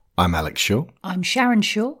I'm Alex Shaw. I'm Sharon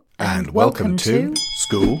Shaw. And welcome to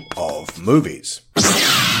School of Movies.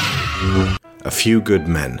 A Few Good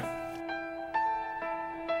Men.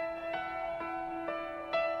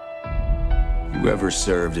 You ever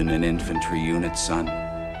served in an infantry unit, son?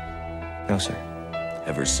 No, sir.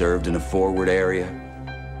 Ever served in a forward area?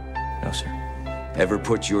 No, sir. Ever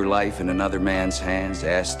put your life in another man's hands,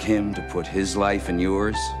 asked him to put his life in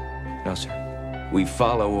yours? No, sir. We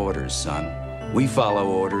follow orders, son. We follow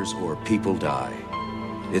orders or people die.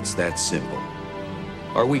 It's that simple.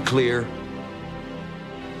 Are we clear?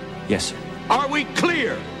 Yes, sir. Are we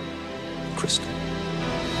clear? Crystal.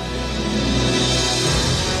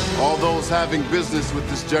 All those having business with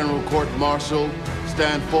this General Court-Martial,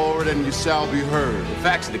 stand forward and you shall be heard. The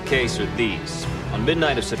facts of the case are these. On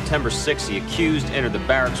midnight of September 6th, the accused entered the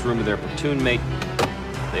barracks room of their platoon mate.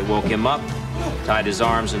 They woke him up, tied his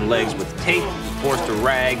arms and legs with tape, and forced a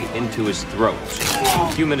rag into his throat.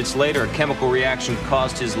 A few minutes later, a chemical reaction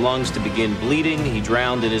caused his lungs to begin bleeding. He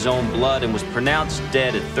drowned in his own blood and was pronounced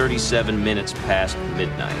dead at 37 minutes past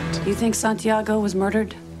midnight. You think Santiago was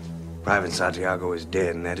murdered? Private Santiago is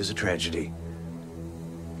dead, and that is a tragedy.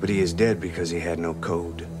 But he is dead because he had no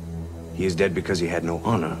code. He is dead because he had no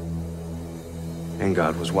honor. And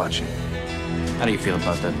God was watching. How do you feel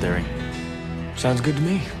about that theory? Sounds good to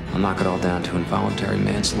me. I'll knock it all down to involuntary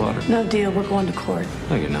manslaughter. No deal, we're going to court.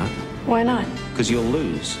 No, you're not. Why not? Because you'll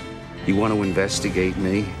lose. You want to investigate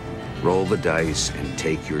me? Roll the dice and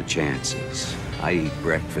take your chances. I eat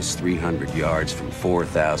breakfast 300 yards from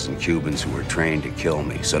 4,000 Cubans who are trained to kill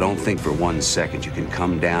me. So don't think for 1 second you can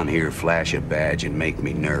come down here, flash a badge, and make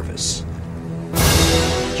me nervous.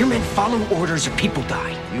 Your men follow orders or people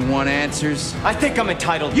die. You want answers? I think I'm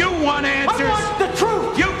entitled. You want answers? I want the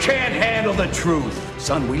truth! You can't handle the truth.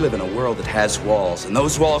 Son, we live in a world that has walls, and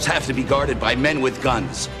those walls have to be guarded by men with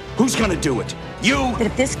guns. Who's gonna do it? You? That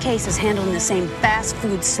if this case is handled in the same fast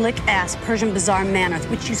food, slick-ass, Persian bazaar manner with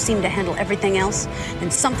which you seem to handle everything else, then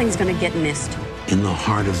something's gonna get missed. In the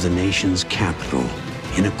heart of the nation's capital,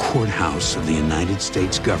 in a courthouse of the United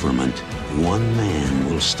States government, one man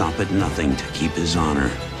will stop at nothing to keep his honor,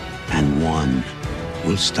 and one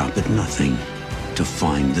will stop at nothing to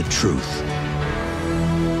find the truth.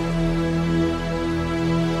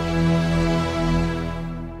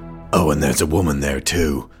 Oh, and there's a woman there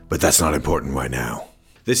too, but that's not important right now.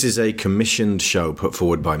 This is a commissioned show put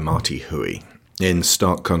forward by Marty Huey. In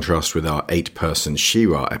stark contrast with our 8-person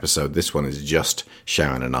She-Ra episode, this one is just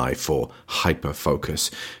Sharon and I for hyper-focus.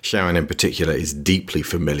 Sharon in particular is deeply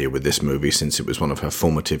familiar with this movie since it was one of her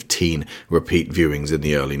formative teen repeat viewings in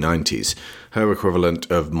the early 90s, her equivalent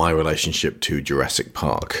of my relationship to Jurassic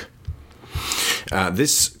Park.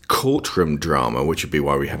 This courtroom drama, which would be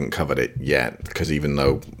why we haven't covered it yet, because even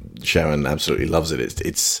though Sharon absolutely loves it,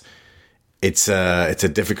 it's a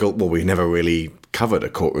difficult. Well, we've never really covered a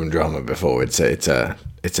courtroom drama before. It's a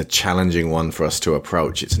challenging one for us to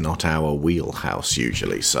approach. It's not our wheelhouse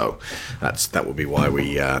usually, so that would be why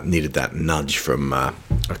we needed that nudge from a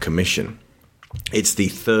commission. It's the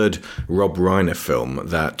third Rob Reiner film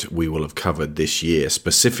that we will have covered this year,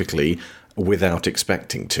 specifically without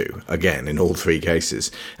expecting to, again, in all 3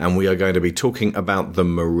 cases. And we are going to be talking about the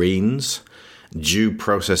Marines, due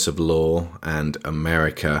process of law, and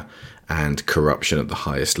America and corruption at the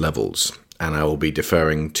highest levels. And I will be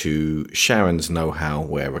deferring to Sharon's know-how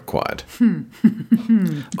where required.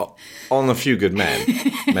 On A Few Good Men.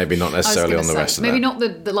 Maybe not necessarily on the rest of that. Maybe not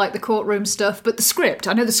the courtroom stuff, but the script.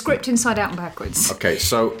 I know the script inside out and backwards. Okay,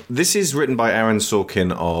 so this is written by Aaron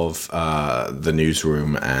Sorkin of The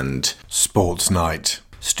Newsroom and Sports Night,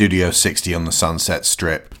 Studio 60 on the Sunset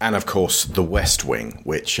Strip, and of course The West Wing,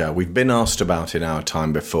 which we've been asked about in our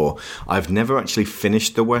time before. I've never actually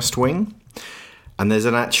finished The West Wing, and there's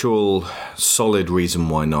an actual solid reason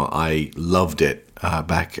why not. I loved it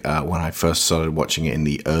back when I first started watching it in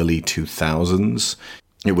the early 2000s.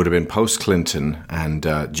 It would have been post-Clinton and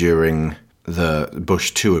during the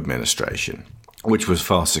Bush II administration, which was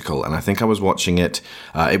farcical. And I think I was watching it.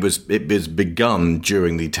 It was begun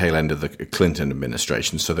during the tail end of the Clinton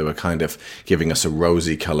administration, so they were kind of giving us a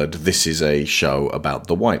rosy-coloured, this is a show about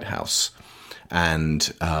the White House.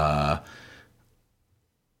 And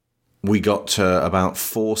we got to about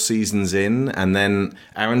 4 seasons in, and then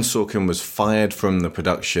Aaron Sorkin was fired from the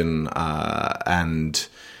production and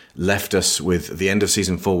left us with the end of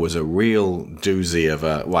season 4 was a real doozy of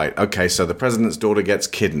a, right, okay, so the president's daughter gets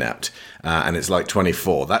kidnapped and it's like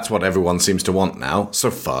 24. That's what everyone seems to want now, so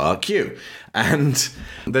fuck you. And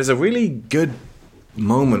there's a really good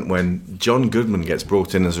moment when John Goodman gets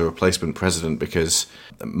brought in as a replacement president because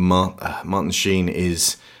Martin Sheen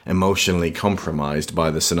is emotionally compromised by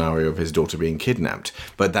the scenario of his daughter being kidnapped.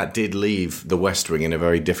 But that did leave The West Wing in a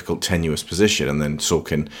very difficult, tenuous position, and then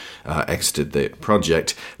Sorkin exited the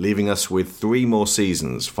project, leaving us with 3 more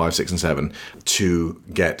seasons, 5, 6, and 7, to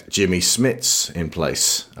get Jimmy Smits in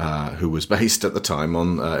place, who was based at the time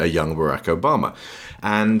on a young Barack Obama.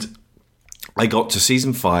 And I got to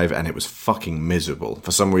season 5 and it was fucking miserable.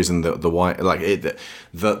 For some reason,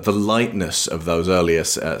 the lightness of those earlier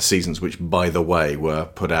seasons, which, by the way, were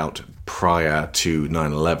put out prior to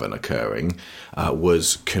 9/11 occurring,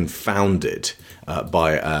 was confounded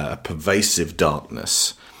by a pervasive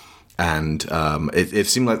darkness. And it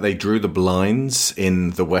seemed like they drew the blinds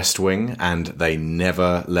in The West Wing and they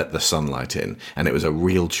never let the sunlight in. And it was a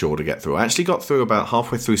real chore to get through. I actually got through about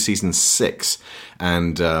halfway through season 6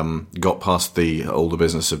 and got past all the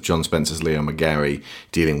business of John Spencer's Leo McGarry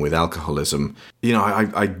dealing with alcoholism. You know,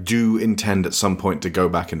 I do intend at some point to go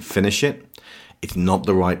back and finish it. It's not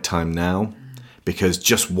the right time now, because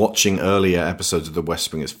just watching earlier episodes of The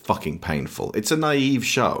West Wing is fucking painful. It's a naive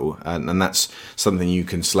show, and that's something you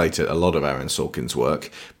can slate at a lot of Aaron Sorkin's work,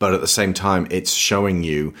 but at the same time, it's showing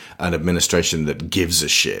you an administration that gives a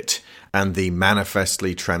shit, and the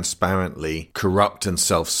manifestly, transparently corrupt and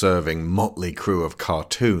self-serving motley crew of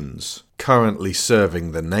cartoons currently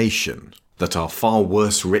serving the nation that are far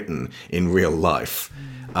worse written in real life.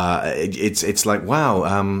 It's like,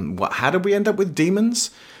 wow, how did we end up with demons?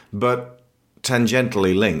 But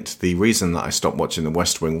tangentially linked, the reason that I stopped watching The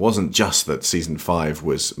West Wing wasn't just that season 5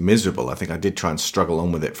 was miserable. I think I did try and struggle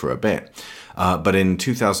on with it for a bit. But in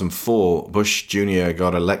 2004, Bush Jr.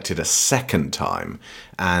 got elected a second time,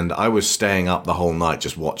 and I was staying up the whole night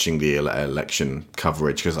just watching the election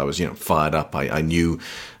coverage because I was, fired up. I knew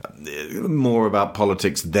more about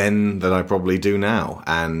politics then than I probably do now.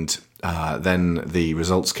 And then the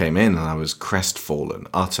results came in, and I was crestfallen,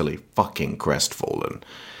 utterly fucking crestfallen.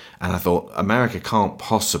 And I thought, America can't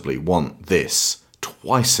possibly want this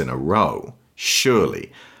twice in a row.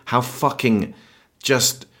 Surely. How fucking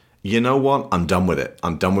just, you know what? I'm done with it.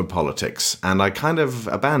 I'm done with politics. And I kind of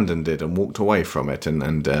abandoned it and walked away from it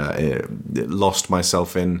and lost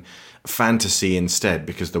myself in fantasy instead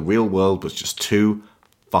because the real world was just too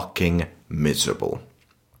fucking miserable.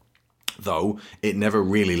 Though it never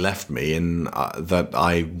really left me in that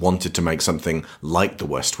I wanted to make something like The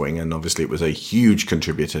West Wing, and obviously it was a huge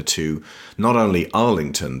contributor to not only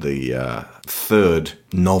Arlington, the third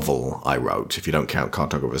novel I wrote, if you don't count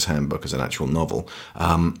Cartographer's Handbook as an actual novel,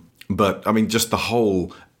 but I mean just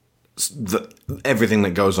everything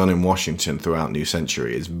that goes on in Washington throughout New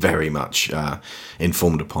Century is very much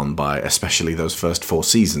informed upon by especially those first 4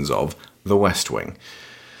 seasons of The West Wing.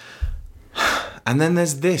 And then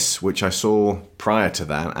there's this, which I saw prior to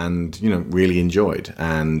that and, really enjoyed.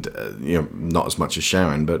 And, not as much as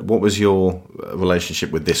Sharon, but what was your relationship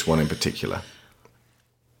with this one in particular?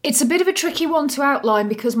 It's a bit of a tricky one to outline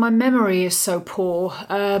because my memory is so poor.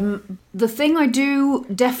 The thing I do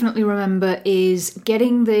definitely remember is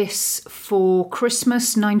getting this for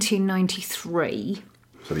Christmas 1993.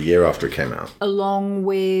 So the year after it came out. Along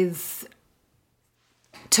with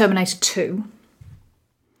Terminator 2.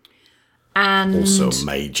 And also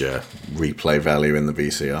major replay value in the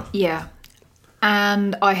VCR. Yeah.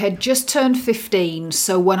 And I had just turned 15,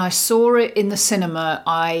 so when I saw it in the cinema,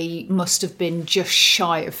 I must have been just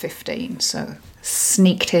shy of 15, so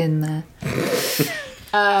sneaked in there.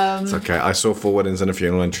 It's okay. I saw Four Weddings and a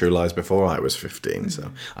Funeral and True Lies before I was 15,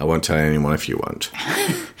 so I won't tell anyone if you won't.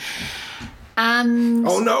 And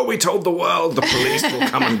oh no, we told the world. The police will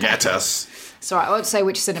come and get us. It's all right, I won't say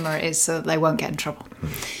which cinema it is so that they won't get in trouble.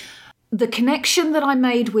 The connection that I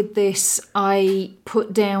made with this, I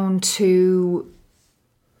put down to,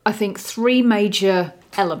 I think, 3 major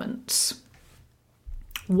elements.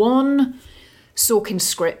 1, Sorkin's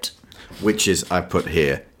script. Which is, I put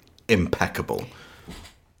here, impeccable.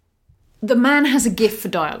 The man has a gift for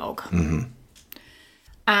dialogue. Mm-hmm.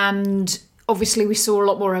 And obviously we saw a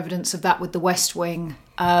lot more evidence of that with The West Wing.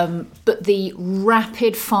 But the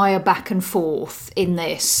rapid fire back and forth in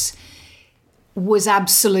this was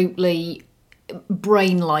absolutely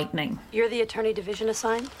brain lightening. You're the attorney division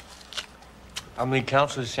assigned? I'm lead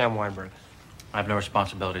counsel, Sam Weinberg. I have no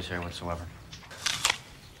responsibilities here whatsoever.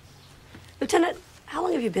 Lieutenant, how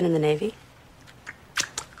long have you been in the Navy?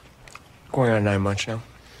 Going on 9 months now.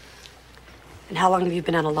 And how long have you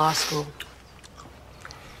been out of law school?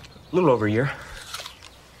 A little over a year.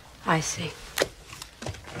 I see.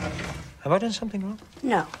 Have I done something wrong?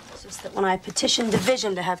 No. It's just that when I petitioned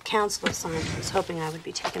division to have counsel assigned, I was hoping I would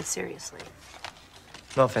be taken seriously.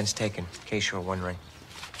 No offense taken, in case you were wondering.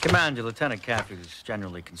 Commander, Lieutenant Caffrey is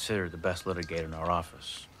generally considered the best litigator in our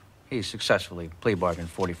office. He's successfully plea bargained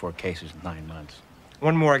 44 cases in 9 months.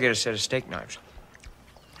 One more, I get a set of steak knives.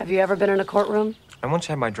 Have you ever been in a courtroom? I once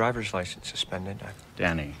had my driver's license suspended.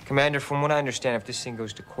 Danny. Commander, from what I understand, if this thing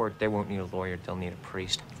goes to court, they won't need a lawyer. They'll need a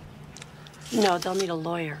priest. No, they'll need a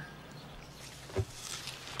lawyer.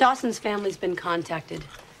 Dawson's family's been contacted.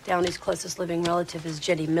 Downey's closest living relative is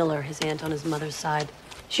Jetty Miller, his aunt on his mother's side.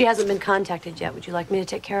 She hasn't been contacted yet. Would you like me to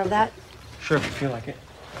take care of that? Sure, if you feel like it.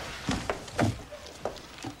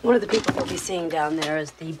 One of the people we'll be seeing down there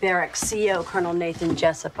is the barracks CO, Colonel Nathan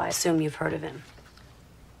Jessup. I assume you've heard of him.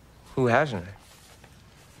 Who hasn't?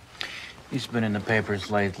 He's been in the papers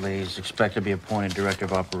lately. He's expected to be appointed Director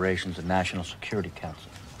of Operations at National Security Council.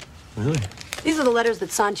 Really? These are the letters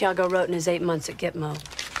that Santiago wrote in his 8 months at Gitmo.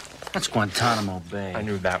 That's Guantanamo Bay. I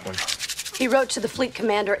knew that one. He wrote to the Fleet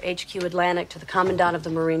Commander, HQ Atlantic, to the Commandant of the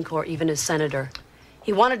Marine Corps, even his senator.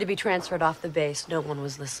 He wanted to be transferred off the base. No one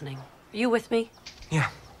was listening. Are you with me? Yeah.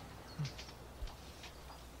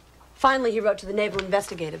 Finally, he wrote to the Naval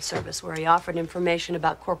Investigative Service, where he offered information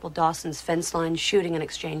about Corporal Dawson's fence line shooting in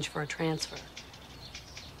exchange for a transfer.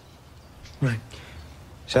 Right.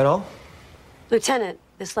 Is that all? Lieutenant,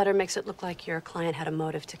 this letter makes it look like your client had a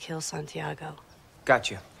motive to kill Santiago. Got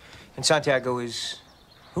you. And Santiago is...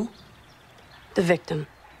 who? The victim.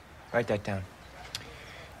 Write that down.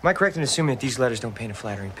 Am I correct in assuming that these letters don't paint a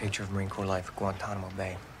flattering picture of Marine Corps life at Guantanamo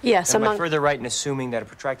Bay? Yes, Am I further right in assuming that a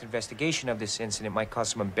protracted investigation of this incident might cause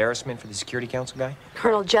some embarrassment for the Security Council guy?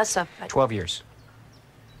 Colonel Jessup. 12 years.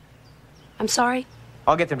 I'm sorry?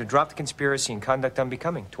 I'll get them to drop the conspiracy and conduct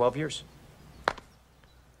unbecoming. 12 years.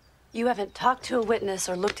 You haven't talked to a witness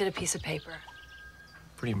or looked at a piece of paper.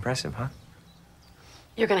 Pretty impressive, huh?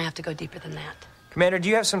 You're gonna have to go deeper than that. Commander, do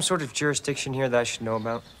you have some sort of jurisdiction here that I should know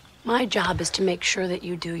about? My job is to make sure that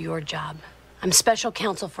you do your job. I'm special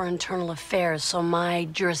counsel for internal affairs, so my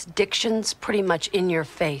jurisdiction's pretty much in your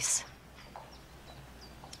face.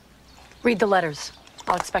 Read the letters.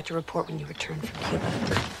 I'll expect a report when you return from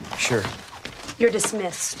Cuba. Sure. You're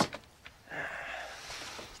dismissed.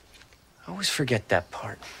 I always forget that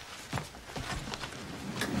part.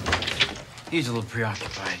 He's a little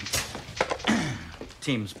preoccupied.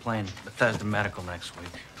 Team's playing Bethesda Medical next week.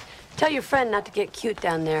 Tell your friend not to get cute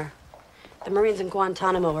down there. The Marines in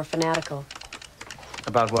Guantanamo are fanatical.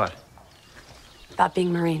 About what? About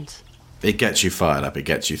being Marines. It gets you fired up. It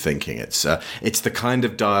gets you thinking. It's the kind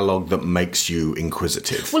of dialogue that makes you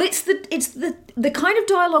inquisitive. Well, it's the kind of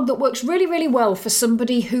dialogue that works really, really well for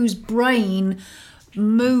somebody whose brain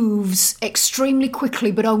moves extremely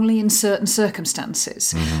quickly, but only in certain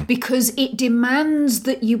circumstances, because it demands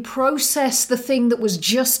that you process the thing that was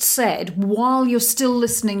just said while you're still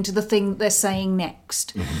listening to the thing that they're saying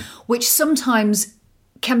next, which sometimes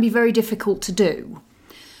can be very difficult to do.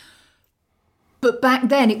 But back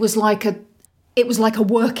then, it was like a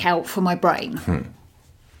workout for my brain.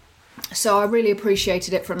 So I really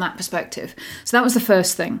appreciated it from that perspective. So that was the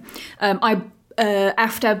first thing.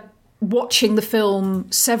 After watching the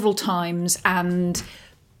film several times and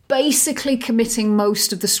basically committing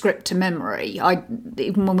most of the script to memory,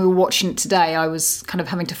 even when we were watching it today, I was kind of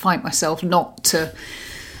having to fight myself not to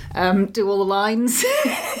do all the lines,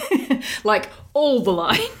 like all the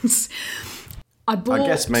lines. I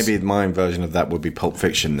guess maybe my version of that would be Pulp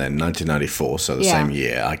Fiction then, 1994, so the same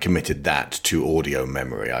year. I committed that to audio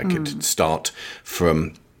memory. I could start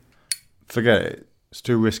from... Forget it. It's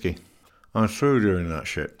too risky. I'm through doing that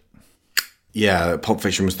shit. Yeah, Pulp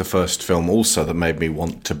Fiction was the first film also that made me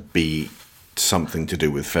want to be something to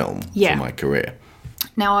do with film for my career.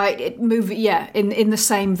 Now, in the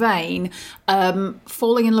same vein,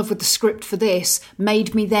 falling in love with the script for this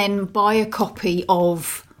made me then buy a copy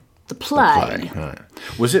of the play. Right.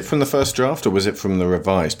 Was it from the first draft or was it from the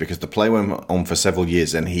revised? Because the play went on for several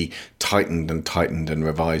years and he tightened and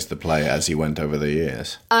revised the play as he went over the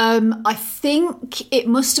years. I think it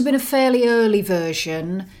must have been a fairly early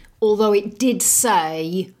version, although it did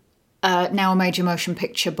say now a major motion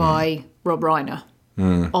picture by Rob Reiner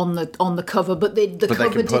on the cover, but the but cover they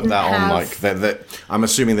could put didn't that have... on like that. I'm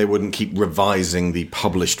assuming they wouldn't keep revising the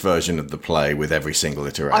published version of the play with every single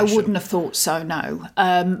iteration. I wouldn't have thought so, no.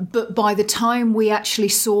 But by the time we actually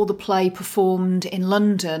saw the play performed in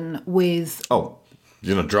London with... Oh,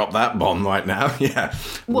 you're going to drop that bomb right now? Yeah.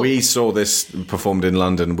 Well, we saw this performed in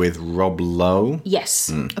London with Rob Lowe.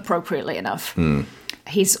 Yes, appropriately enough.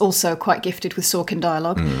 He's also quite gifted with Sorkin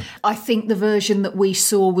dialogue. I think the version that we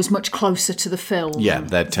saw was much closer to the film. Yeah,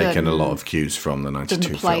 they'd taken a lot of cues from the 92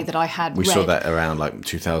 than the play film. that I had We read. saw that around like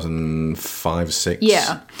 2005, 6.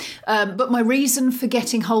 Yeah. But my reason for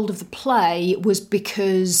getting hold of the play was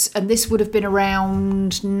because, and this would have been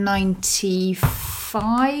around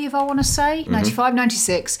 95, I want to say, 95,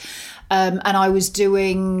 96. And I was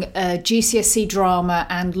doing GCSE drama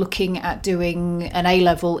and looking at doing an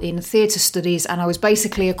A-level in theatre studies, and I was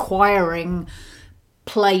basically acquiring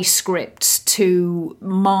play scripts to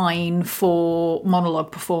mine for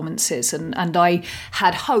monologue performances, and I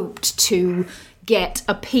had hoped to get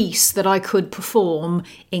a piece that I could perform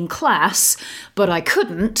in class, but I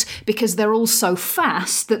couldn't because they're all so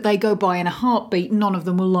fast that they go by in a heartbeat. None of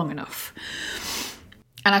them were long enough.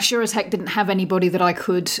 And I sure as heck didn't have anybody that I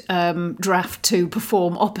could draft to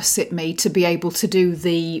perform opposite me to be able to do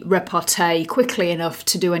the repartee quickly enough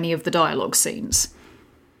to do any of the dialogue scenes.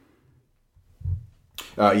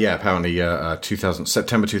 Apparently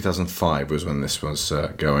September 2005 was when this was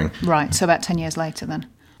going. Right, so about 10 years later then.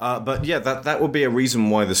 But yeah, that would be a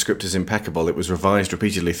reason why the script is impeccable. It was revised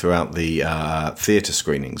repeatedly throughout the theatre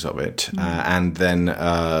screenings of it. And then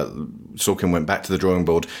Sorkin went back to the drawing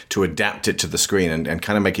board to adapt it to the screen and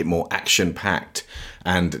kind of make it more action-packed.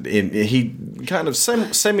 And he kind of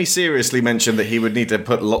semi-seriously mentioned that he would need to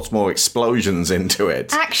put lots more explosions into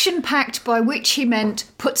it. Action-packed, by which he meant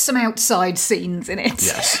put some outside scenes in it.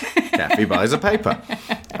 Yes. Kathy buys a paper.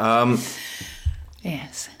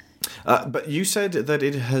 Yes. But you said that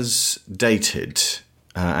it has dated.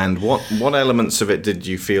 And what elements of it did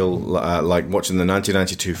you feel like watching the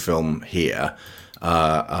 1992 film here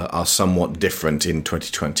are somewhat different in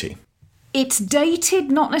 2020? It's dated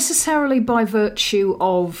not necessarily by virtue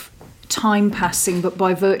of time passing, but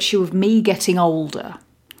by virtue of me getting older.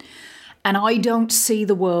 And I don't see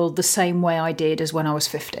the world the same way I did as when I was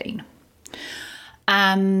 15.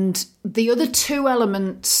 And the other two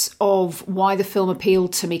elements of why the film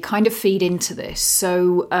appealed to me kind of feed into this.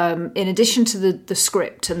 So in addition to the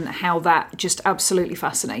script and how that just absolutely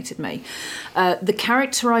fascinated me, the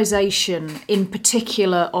characterisation in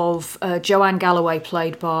particular of Joanne Galloway,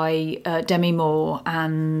 played by Demi Moore,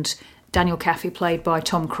 and Daniel Kaffee, played by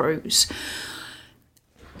Tom Cruise.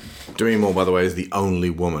 Demi Moore, by the way, is the only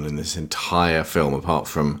woman in this entire film apart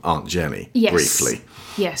from Aunt Jenny, briefly.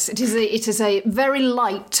 Yes, it is a very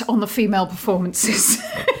light on the female performances.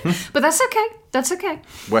 But that's okay. That's okay.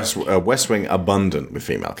 West Wing abundant with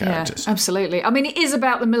female characters. Yeah, absolutely. I mean, it is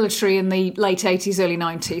about the military in the late 80s, early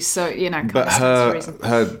 90s, so, you know. But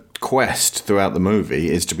her quest throughout the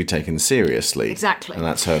movie is to be taken seriously. Exactly. And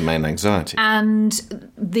that's her main anxiety.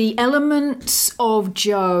 And the elements of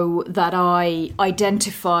Jo that I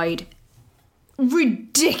identified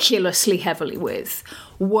ridiculously heavily with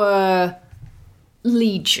were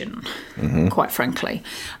legion, quite frankly.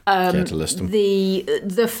 Care to list them?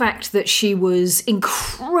 The fact that she was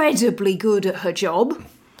incredibly good at her job,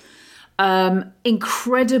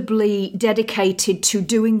 incredibly dedicated to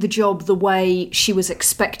doing the job the way she was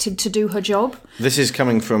expected to do her job. This is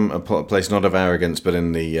coming from a place not of arrogance, but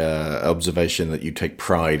in the observation that you take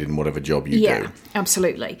pride in whatever job you do. Yeah,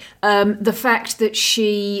 absolutely. The fact that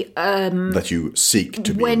she... that you seek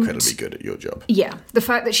to be incredibly good at your job. Yeah, the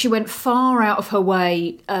fact that she went far out of her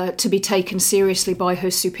way to be taken seriously by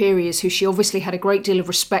her superiors, who she obviously had a great deal of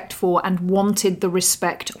respect for and wanted the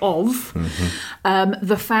respect of.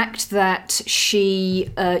 The fact that she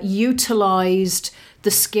utilised the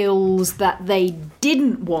skills that they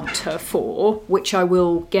didn't want her for, which I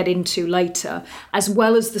will get into later, as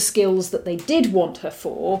well as the skills that they did want her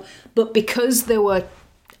for, but because there were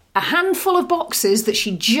a handful of boxes that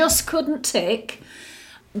she just couldn't tick,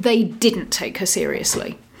 they didn't take her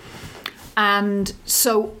seriously. And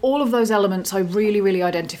so all of those elements I really, really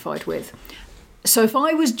identified with. So if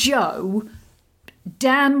I was Jo,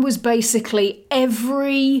 Dan was basically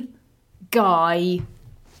every guy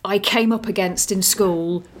I came up against in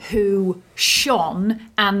school who shone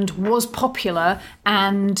and was popular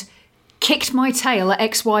and kicked my tail at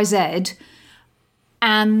XYZ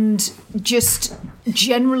and just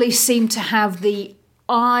generally seemed to have the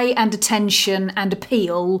eye and attention and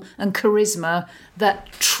appeal and charisma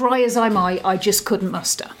that, try as I might, I just couldn't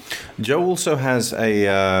muster. Jo also has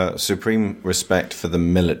a supreme respect for the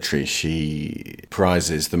military. She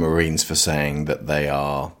prizes the Marines for saying that they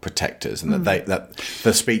are protectors, and that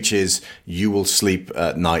the speech is, "You will sleep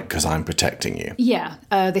at night because I'm protecting you." Yeah,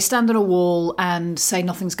 they stand on a wall and say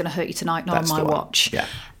nothing's going to hurt you tonight, not That's on my the one. watch. Yeah.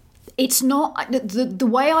 It's not, the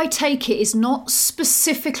way I take it is not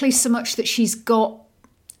specifically so much that she's got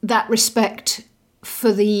that respect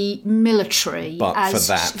for the military, But for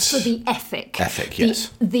that... for the ethic. Ethic,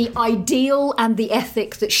 yes. The ideal and the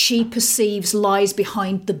ethic that she perceives lies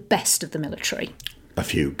behind the best of the military. A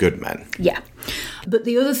few good men. Yeah. But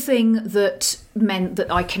the other thing that meant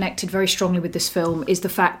that I connected very strongly with this film is the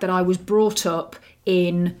fact that I was brought up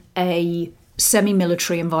in a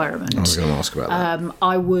semi-military environment. I was going to ask about that.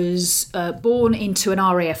 I was born into an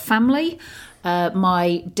RAF family.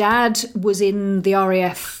 My dad was in the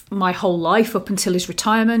RAF my whole life up until his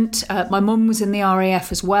retirement. My mum was in the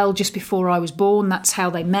RAF as well just before I was born. That's how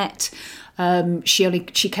they met.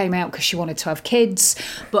 She came out because she wanted to have kids,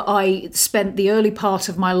 but I spent the early part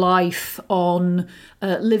of my life on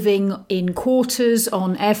living in quarters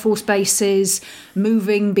on Air Force bases,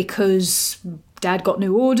 moving because Dad got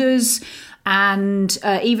new orders, and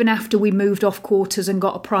even after we moved off quarters and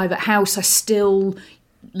got a private house, I still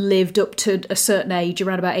lived up to a certain age,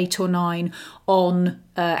 around about 8 or 9, on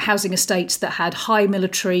housing estates that had high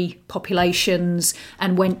military populations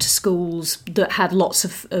and went to schools that had lots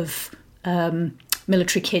of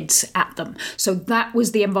military kids at them. So that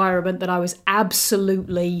was the environment that I was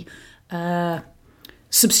absolutely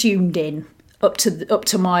subsumed in up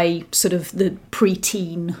to my sort of the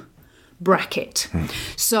preteen bracket.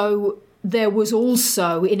 So there was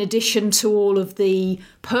also, in addition to all of the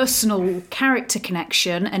personal character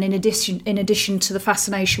connection, and in addition to the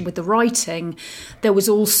fascination with the writing, there was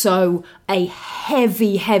also a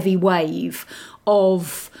heavy wave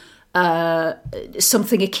of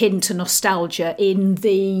something akin to nostalgia in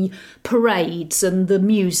the parades and the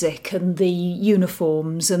music and the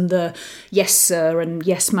uniforms and the yes sir and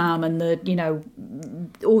yes ma'am and the, you know,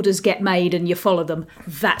 orders get made and you follow them.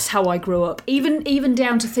 That's how I grew up. Even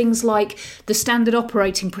down to things like the standard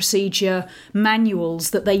operating procedure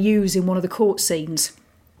manuals that they use in one of the court scenes.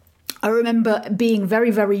 I remember being very,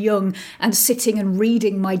 very young and sitting and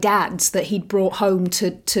reading my dad's that he'd brought home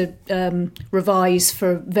to revise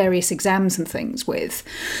for various exams and things with.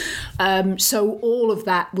 So all of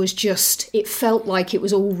that was just, it felt like it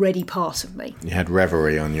was already part of me. You had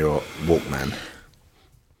Reverie on your Walkman.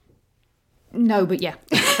 No, but yeah.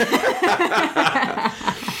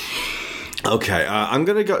 Okay, I'm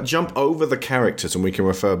going to jump over the characters and we can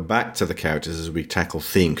refer back to the characters as we tackle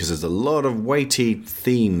theme, because there's a lot of weighty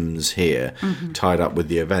themes here tied up with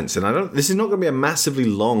the events. And this is not going to be a massively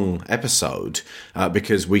long episode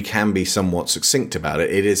because we can be somewhat succinct about it.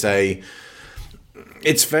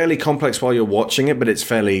 It's fairly complex while you're watching it, but it's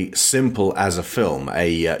fairly simple as a film.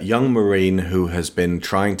 A young Marine who has been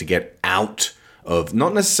trying to get out of,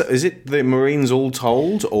 not necessarily, is it the Marines all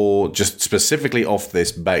told, or just specifically off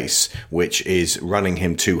this base, which is running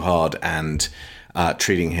him too hard and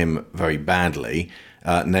treating him very badly,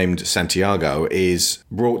 named Santiago, is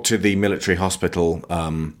brought to the military hospital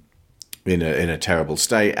in a terrible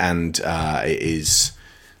state, and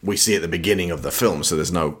we see at the beginning of the film, so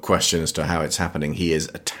there's no question as to how it's happening. He is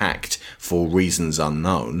attacked for reasons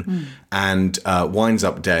unknown and winds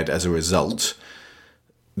up dead as a result.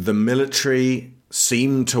 The military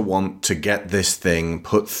seem to want to get this thing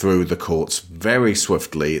put through the courts very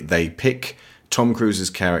swiftly. They pick Tom Cruise's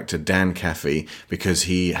character, Dan Caffey, because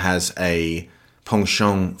he has a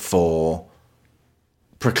penchant for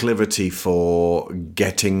proclivity for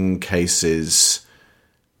getting cases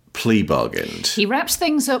plea bargained. He wraps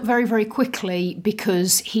things up very, very quickly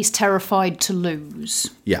because he's terrified to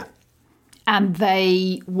lose. Yeah. And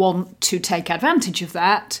they want to take advantage of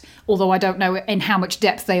that, although I don't know in how much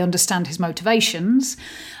depth they understand his motivations.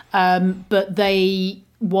 But they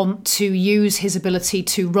want to use his ability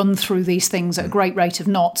to run through these things at a great rate of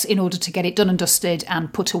knots in order to get it done and dusted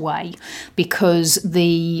and put away. Because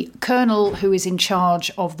the colonel who is in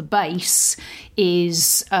charge of the base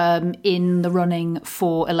is in the running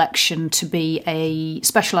for election to be a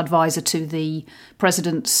special advisor to the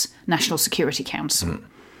President's National Security Council.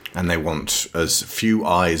 And they want as few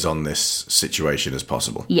eyes on this situation as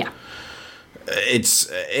possible. Yeah.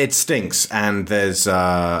 It stinks, and there's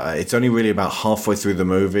it's only really about halfway through the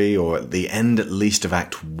movie, or at the end at least of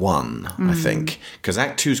Act 1, I think. Because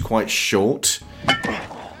Act 2 is quite short.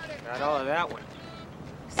 Not all of that one.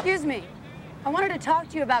 Excuse me. I wanted to talk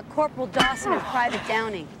to you about Corporal Dawson and Private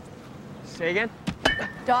Downey. Say again?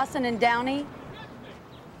 Dawson and Downey?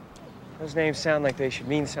 Those names sound like they should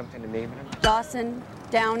mean something to me, but I'm... Dawson,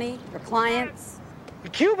 Downey, your clients? The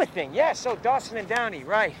Cuba thing, yeah, so Dawson and Downey,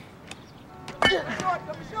 right.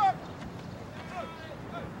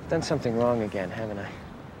 Done something wrong again, haven't I?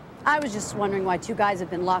 I was just wondering why 2 guys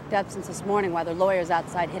have been locked up since this morning while their lawyer's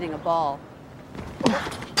outside hitting a ball.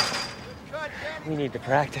 We need to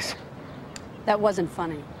practice. That wasn't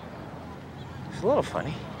funny. It's a little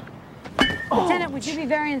funny. Lieutenant, would you be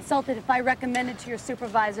very insulted if I recommended to your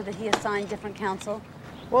supervisor that he assign different counsel?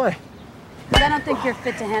 Why? Because I don't think you're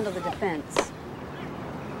fit to handle the defense.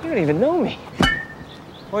 You don't even know me.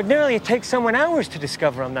 Ordinarily, it takes someone hours to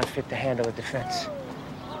discover I'm not fit to handle a defense.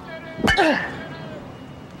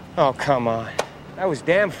 Oh, come on. That was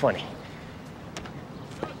damn funny.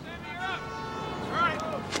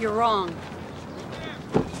 You're wrong.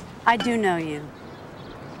 I do know you.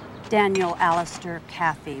 Daniel Alistair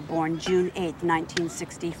Caffey, born June 8,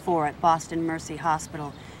 1964 at Boston Mercy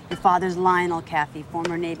Hospital. Your father's Lionel Caffey,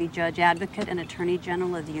 former Navy judge, advocate, and Attorney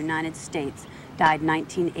General of the United States, died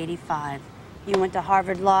 1985. You went to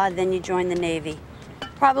Harvard Law, then you joined the Navy.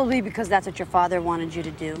 Probably because that's what your father wanted you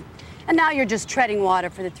to do. And now you're just treading water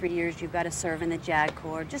for the 3 years you've got to serve in the JAG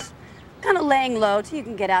Corps. Just kind of laying low till you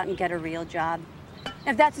can get out and get a real job.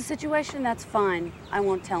 If that's the situation, that's fine. I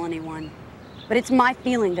won't tell anyone. But it's my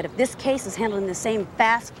feeling that if this case is handled in the same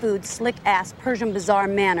fast food, slick-ass, Persian Bazaar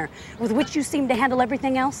manner with which you seem to handle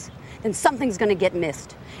everything else, then something's going to get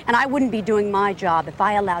missed. And I wouldn't be doing my job if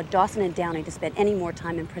I allowed Dawson and Downey to spend any more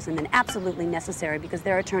time in prison than absolutely necessary because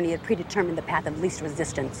their attorney had predetermined the path of least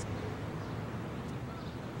resistance.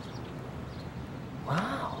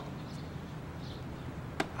 Wow.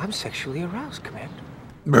 I'm sexually aroused,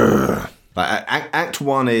 Commander. Act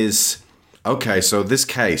 1 is... Okay, so this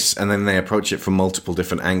case, and then they approach it from multiple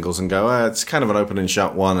different angles and go, it's kind of an open and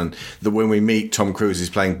shut one, and when we meet, Tom Cruise is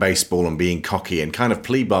playing baseball and being cocky and kind of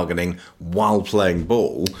plea bargaining while playing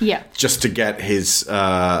ball, just to get his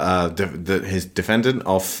his defendant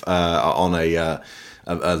off on a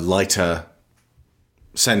lighter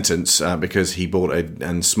sentence because he bought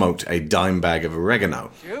and smoked a dime bag of oregano.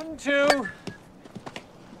 Shooting two.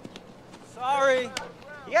 Sorry.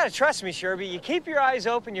 You gotta trust me, Sherby. You keep your eyes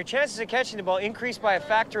open, your chances of catching the ball increase by a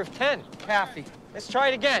factor of 10. Caffey. Let's try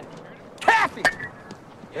it again. Caffey!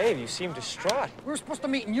 Dave, you seem distraught. We were supposed to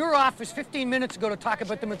meet in your office 15 minutes ago to talk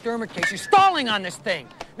about the McDermott case. You're stalling on this thing.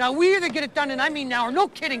 Now, we either get it done, and I mean now, or no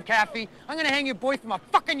kidding, Caffey. I'm gonna hang your boy from a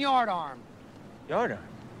fucking yardarm. Yardarm?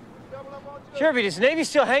 Sherby, does the Navy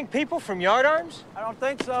still hang people from yardarms? I don't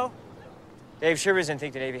think so. Dave, Sherby doesn't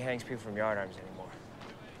think the Navy hangs people from yardarms anymore.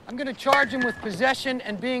 I'm gonna charge him with possession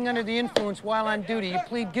and being under the influence while on duty. You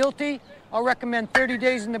plead guilty, I'll recommend 30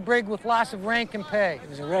 days in the brig with loss of rank and pay. It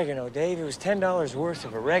was oregano, Dave. It was $10 worth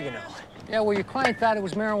of oregano. Yeah, well, your client thought it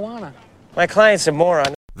was marijuana. My client's a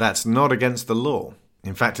moron. That's not against the law.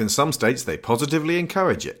 In fact, in some states, they positively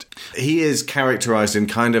encourage it. He is characterized in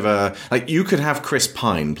kind of a... Like, you could have Chris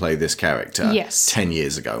Pine play this character 10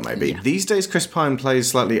 years ago, maybe. Yeah. These days, Chris Pine plays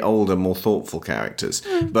slightly older, more thoughtful characters.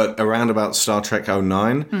 But around about Star Trek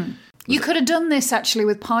 09... You could have done this, actually,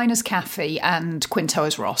 with Pine as Caffey and Quinto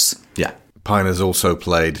as Ross. Yeah. Pine has also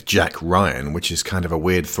played Jack Ryan, which is kind of a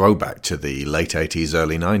weird throwback to the late 80s,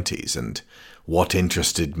 early 90s, and what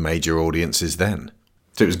interested major audiences then.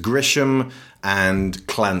 So it was Grisham and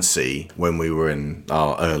Clancy when we were in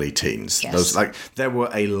our early teens. Yes. There were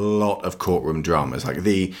a lot of courtroom dramas. Like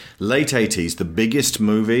the late 80s, the biggest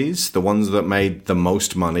movies, the ones that made the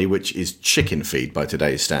most money, which is chicken feed by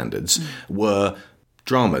today's standards, were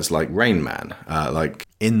dramas like Rain Man, like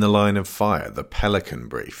In the Line of Fire, The Pelican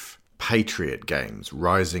Brief, Patriot Games,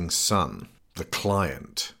 Rising Sun, The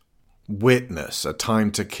Client, Witness, A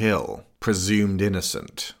Time to Kill, Presumed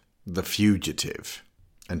Innocent, The Fugitive,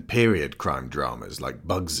 and period crime dramas like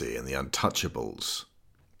Bugsy and The Untouchables.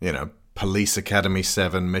 You know, Police Academy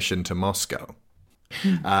 7, Mission to Moscow.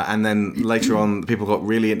 And then later on, people got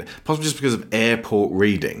really... Possibly just because of airport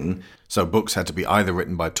reading, so books had to be either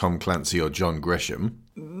written by Tom Clancy or John Grisham.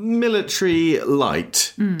 Military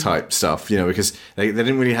light type stuff, you know, because they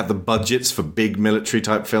didn't really have the budgets for big military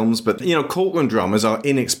type films. But, you know, courtroom dramas are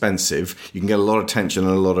inexpensive. You can get a lot of tension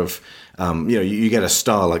and a lot of... you know, you get a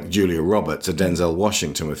star like Julia Roberts or Denzel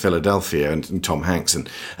Washington with Philadelphia and Tom Hanks,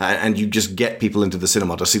 and you just get people into the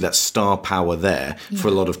cinema to see that star power there for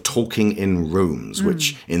a lot of talking in rooms,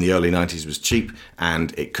 which in the early 90s was cheap,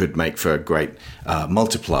 and it could make for a great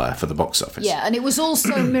multiplier for the box office. Yeah, and it was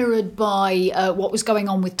also mirrored by what was going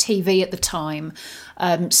on with TV at the time.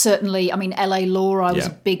 Certainly, I mean, LA Law I was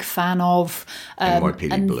a big fan of.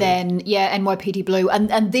 NYPD and Blue. Then, NYPD Blue.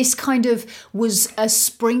 And this kind of was a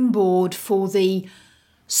springboard for the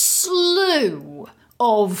slew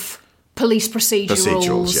of police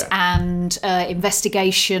procedurals and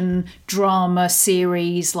investigation drama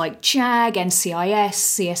series like JAG, NCIS,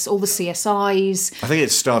 CS, all the CSIs. I think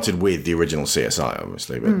it started with the original CSI,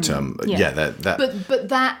 obviously, but But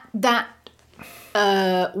that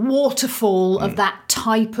waterfall of that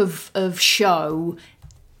type of show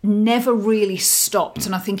never really stopped,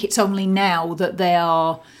 and I think it's only now that they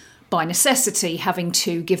are by necessity, having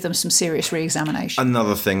to give them some serious re-examination.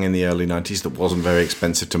 Another thing in the early 90s that wasn't very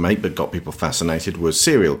expensive to make but got people fascinated was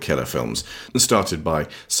serial killer films. It started by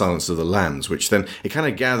Silence of the Lambs, which then it kind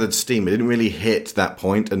of gathered steam. It didn't really hit that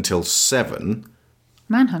point until Seven.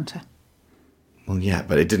 Manhunter. Well, yeah,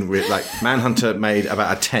 but it didn't really... Manhunter made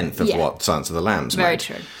about a tenth of what Silence of the Lambs made. Very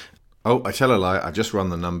true. Oh, I tell a lie. I've just run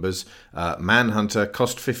the numbers. Manhunter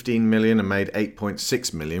cost $15 million and made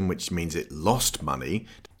 $8.6 million, which means it lost money.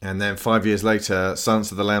 And then 5 years later, Silence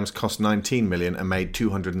of the Lambs cost $19 million and made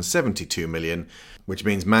 $272 million, which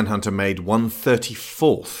means Manhunter made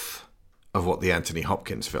 1/34 of what the Anthony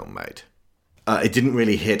Hopkins film made. It didn't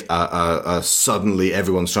really hit suddenly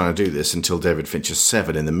everyone's trying to do this until David Fincher's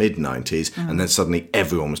Seven in the mid-90s, and then suddenly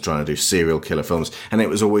everyone was trying to do serial killer films, and it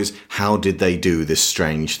was always, how did they do this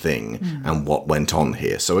strange thing, and what went on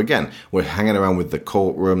here? So again, we're hanging around with the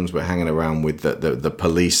courtrooms, we're hanging around with the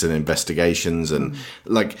police and investigations, and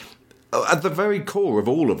at the very core of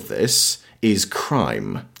all of this is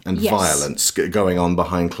crime and violence going on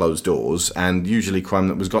behind closed doors, and usually crime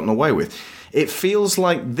that was gotten away with. It feels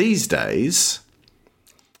like these days,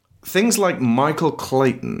 things like Michael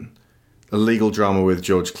Clayton, a legal drama with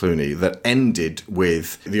George Clooney, that ended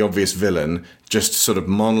with the obvious villain just sort of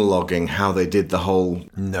monologuing how they did the whole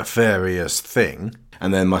nefarious thing.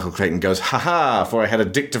 And then Michael Clayton goes, ha-ha, for I had a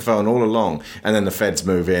dictaphone all along. And then the feds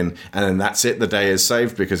move in, and then that's it, the day is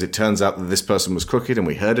saved, because it turns out that this person was crooked and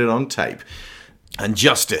we heard it on tape. And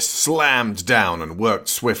justice slammed down and worked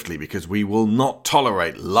swiftly, because we will not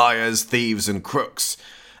tolerate liars, thieves, and crooks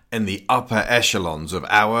in the upper echelons of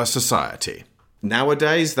our society.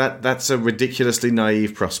 Nowadays, that's a ridiculously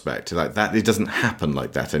naive prospect. Like that, it doesn't happen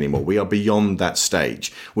like that anymore. We are beyond that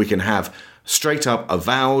stage. We can have straight up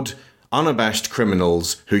avowed, unabashed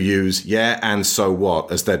criminals who use "yeah, and so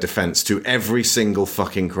what" as their defense to every single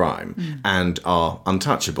fucking crime and are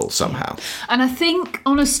untouchable somehow. And I think,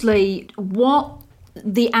 honestly, what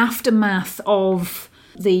the aftermath of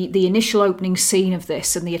the initial opening scene of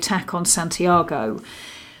this and the attack on Santiago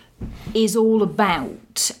is all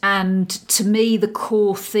about, and to me the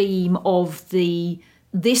core theme of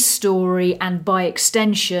this story, and by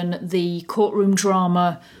extension the courtroom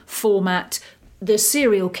drama format, the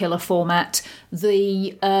serial killer format,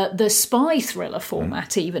 the spy thriller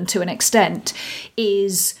format, even to an extent,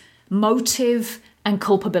 is motive and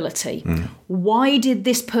culpability. Why did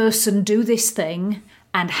this person do this thing,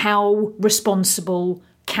 and how responsible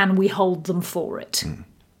can we hold them for it?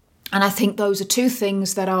 And I think those are two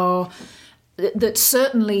things that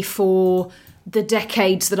certainly for the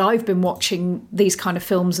decades that I've been watching these kind of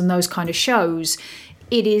films and those kind of shows,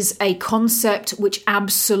 it is a concept which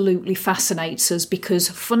absolutely fascinates us, because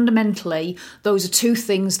fundamentally those are two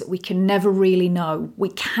things that we can never really know. We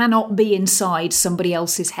cannot be inside somebody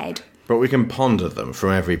else's head. But we can ponder them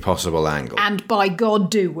from every possible angle. And by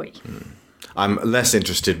God, do we. I'm less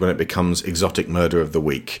interested when it becomes exotic murder of the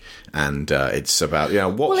week, and it's about,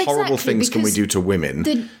 what horrible things can we do to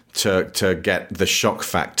women to get the shock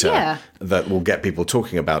factor that will get people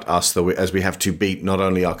talking about us, as we have to beat not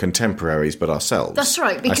only our contemporaries but ourselves. That's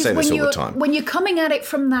right, because I say this all the time. When you're coming at it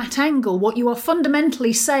from that angle, what you are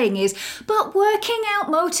fundamentally saying is, but working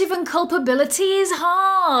out motive and culpability is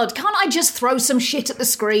hard. Can't I just throw some shit at the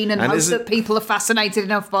screen and hope that people are fascinated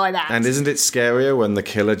enough by that? And isn't it scarier when the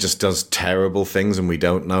killer just does terrible things and we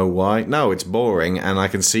don't know why? No, it's boring, and I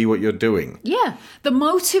can see what you're doing. Yeah, the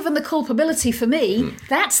motive and the culpability for me,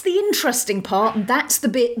 that's the interesting part, and that's the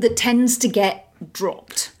bit that tends to get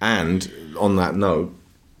dropped. And on that note,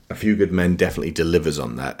 A Few Good Men definitely delivers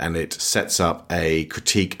on that, and it sets up a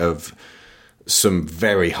critique of some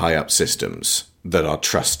very high up systems that are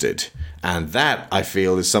trusted. And that, I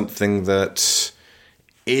feel, is something that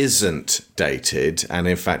isn't dated and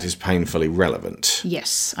in fact is painfully relevant.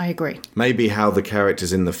 Yes, I agree. Maybe how the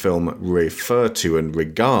characters in the film refer to and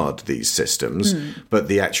regard these systems, but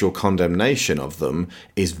the actual condemnation of them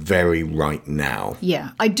is very right now.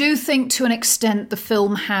 Yeah, I do think to an extent the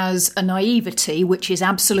film has a naivety, which is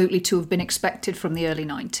absolutely to have been expected from the early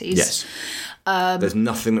 90s. Yes. There's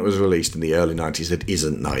nothing that was released in the early 90s that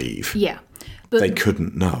isn't naive. Yeah. But they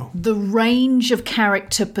couldn't know. The range of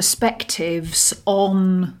character perspectives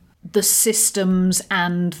on the systems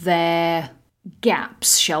and their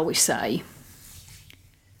gaps, shall we say,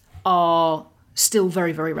 are still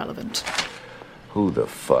very, very relevant. Who the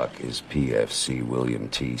fuck is PFC William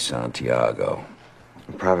T. Santiago?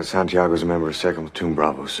 Private Santiago's a member of 2nd Platoon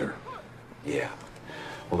Bravo, sir. Yeah.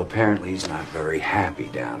 Well, apparently he's not very happy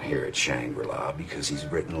down here at Shangri-La because he's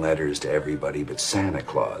written letters to everybody but Santa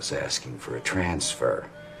Claus asking for a transfer.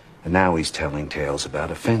 And now he's telling tales about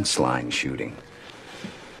a fence line shooting.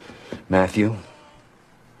 Matthew,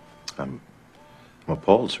 I'm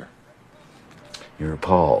appalled, sir. You're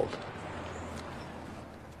appalled.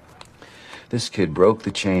 This kid broke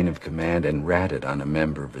the chain of command and ratted on a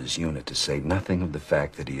member of his unit, to say nothing of the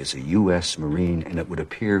fact that he is a U.S. Marine, and it would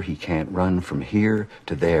appear he can't run from here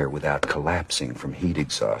to there without collapsing from heat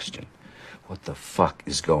exhaustion. What the fuck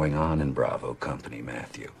is going on in Bravo Company,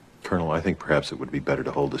 Matthew? Colonel, I think perhaps it would be better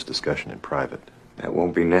to hold this discussion in private. That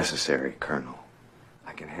won't be necessary, Colonel.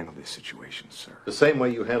 I can handle this situation, sir. The same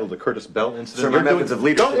way you handled the Curtis Bell incident. Sir, my methods of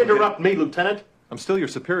leadership... Don't interrupt me, Lieutenant. I'm still your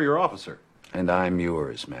superior officer. And I'm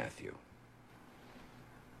yours, Matthew.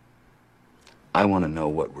 I want to know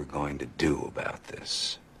what we're going to do about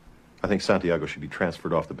this. I think Santiago should be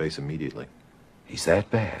transferred off the base immediately. He's that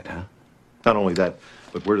bad, huh? Not only that,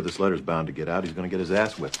 but word of this letter's bound to get out. He's going to get his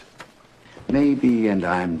ass whipped. Maybe, and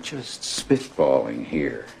I'm just spitballing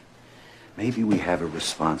here, maybe we have a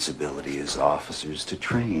responsibility as officers to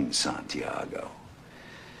train Santiago.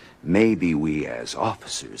 Maybe we as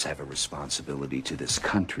officers have a responsibility to this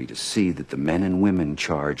country to see that the men and women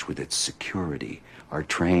charged with its security are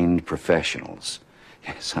trained professionals.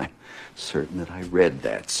 Yes, I'm certain that I read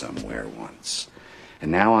that somewhere once.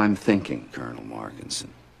 And now I'm thinking, Colonel Markinson,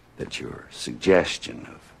 that your suggestion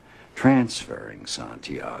of transferring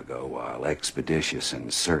Santiago, while expeditious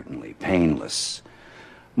and certainly painless,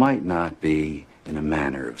 might not be, in a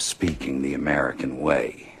manner of speaking, the American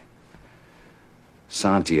way.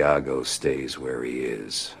 Santiago stays where he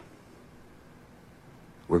is.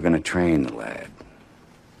 We're going to train the lad.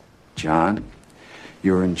 John,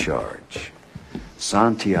 you're in charge.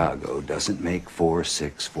 Santiago doesn't make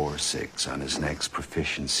 4646 on his next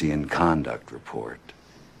proficiency and conduct report.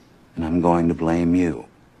 And I'm going to blame you.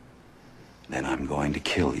 Then I'm going to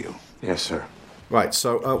kill you. Yes, sir. Right,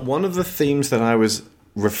 so one of the themes that I was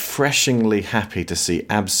refreshingly happy to see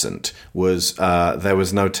absent was there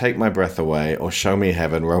was no Take My Breath Away or Show Me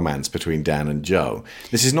Heaven romance between Dan and Joe.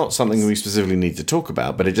 This is not something we specifically need to talk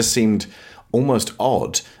about, but it just seemed almost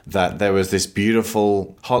odd that there was this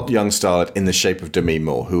beautiful, hot young starlet in the shape of Demi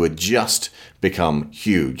Moore who had just become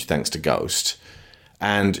huge thanks to Ghost.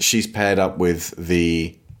 And she's paired up with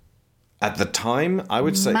the... At the time, I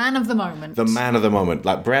would say... Man of the moment. The man of the moment.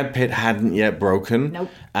 Like, Brad Pitt hadn't yet broken.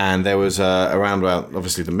 Nope. And there was around about,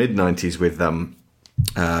 obviously, the mid-90s with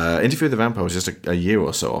Interview with the Vampire was just a year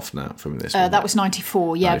or so off now from this. That was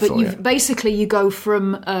 94, yeah. 94, but basically you go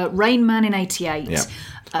from Rain Man in 88.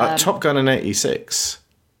 Yeah. Top Gun in 86.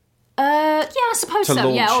 Yeah, I suppose To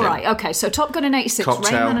so. Yeah, launch all him. right. Okay, so Top Gun in 86,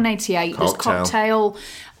 Cocktail. Rain Man in 88, there's Cocktail.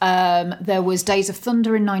 There was Days of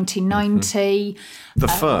Thunder in 1990. The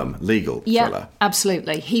Firm, legal Yeah, thriller.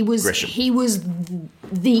 absolutely. He was Grisham.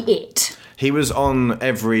 the it. He was on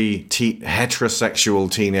every heterosexual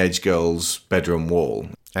teenage girl's bedroom wall.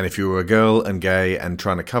 And if you were a girl and gay and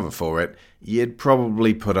trying to cover for it, you'd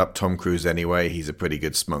probably put up Tom Cruise anyway. He's a pretty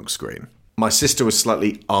good smokescreen. My sister was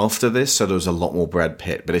slightly after this, so there was a lot more Brad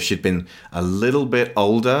Pitt. But if she'd been a little bit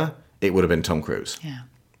older, it would have been Tom Cruise. Yeah.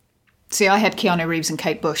 See, I had Keanu Reeves and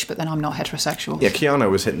Kate Bush, but then I'm not heterosexual. Yeah,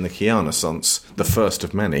 Keanu was hitting the Keanu-sance, the first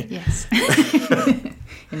of many. Yes.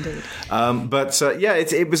 Indeed.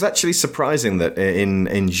 It was actually surprising that in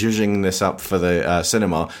zhuzhing this up for the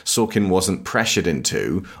cinema, Sorkin wasn't pressured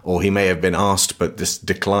into, or he may have been asked but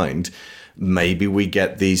declined, maybe we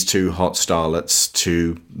get these two hot starlets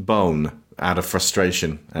to bone out of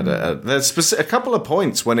frustration. There's a couple of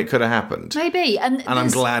points when it could have happened. Maybe. And I'm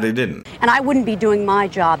glad it didn't. And I wouldn't be doing my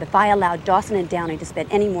job if I allowed Dawson and Downey to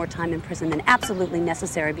spend any more time in prison than absolutely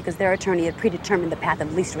necessary because their attorney had predetermined the path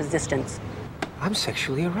of least resistance. I'm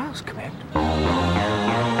sexually aroused, Commander.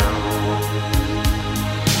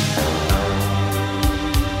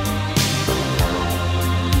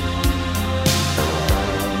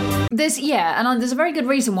 There's a very good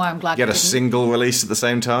reason why I'm glad. Get a single release at the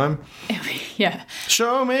same time? Yeah.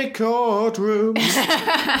 Show me courtrooms.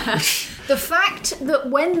 The fact that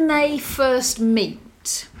when they first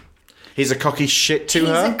meet... He's a cocky shit to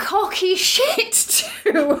her? He's a cocky shit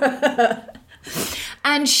to her.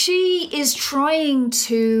 And she is trying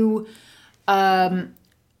to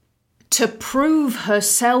prove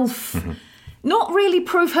herself... Mm-hmm. Not really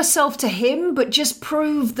prove herself to him, but just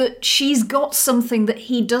prove that she's got something that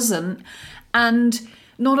he doesn't. And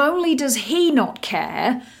not only does he not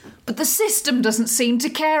care, but the system doesn't seem to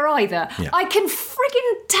care either. Yeah. I can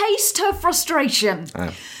friggin' taste her frustration.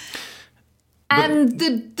 And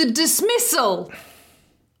the dismissal.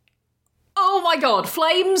 Oh my God,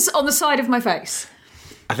 flames on the side of my face.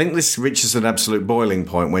 I think this reaches an absolute boiling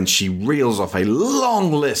point when she reels off a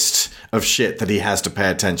long list of shit that he has to pay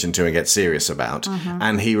attention to and get serious about.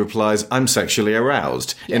 And he replies, I'm sexually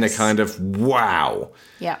aroused, in a kind of, wow.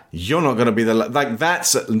 Yeah. You're not going to be the... Like,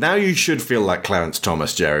 that's... Now you should feel like Clarence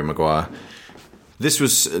Thomas, Jerry Maguire. This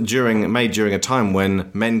was made during a time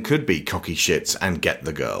when men could be cocky shits and get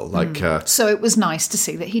the girl. Like, so it was nice to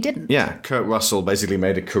see that he didn't. Yeah, Kurt Russell basically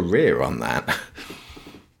made a career on that.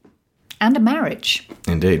 And a marriage.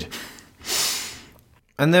 Indeed.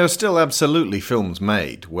 And there are still absolutely films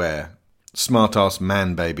made where smart-ass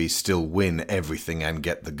man-babies still win everything and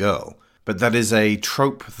get the girl. But that is a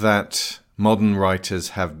trope that modern writers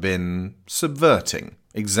have been subverting,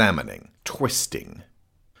 examining, twisting.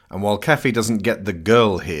 And while Kaffee doesn't get the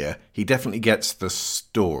girl here, he definitely gets the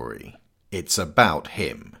story. It's about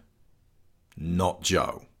him, not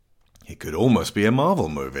Joe. It could almost be a Marvel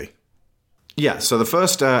movie. Yeah, so the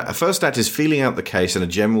first act is feeling out the case and a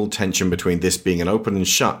general tension between this being an open and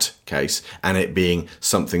shut case and it being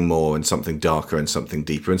something more and something darker and something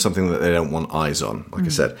deeper and something that they don't want eyes on, like I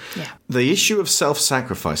said. Yeah. The issue of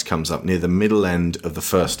self-sacrifice comes up near the middle end of the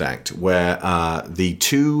first act where the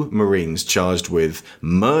two Marines charged with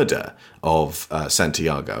murder of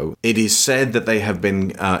Santiago, it is said that they have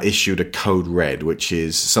been issued a code red, which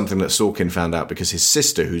is something that Sorkin found out because his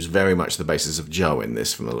sister, who's very much the basis of Joe in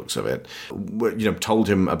this from the looks of it, told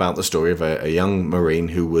him about the story of a young Marine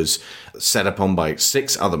who was set upon by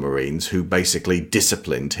 6 other Marines who basically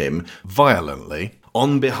disciplined him violently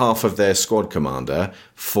on behalf of their squad commander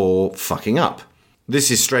for fucking up.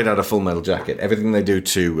 This is straight out of Full Metal Jacket. Everything they do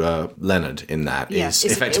to Leonard in that is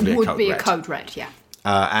effectively a code red. It would be a code red, yeah.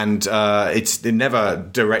 And it's never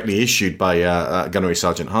directly issued by Gunnery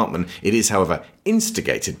Sergeant Hartman. It is, however,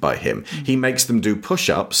 instigated by him. He makes them do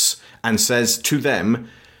push-ups and says to them,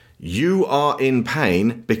 you are in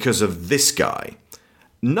pain because of this guy.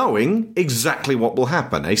 Knowing exactly what will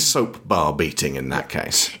happen. A soap bar beating in that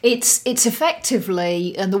case. It's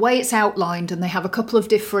effectively, and the way it's outlined, and they have a couple of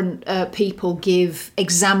different people give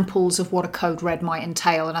examples of what a code red might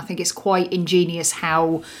entail, and I think it's quite ingenious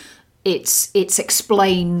how it's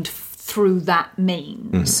explained through that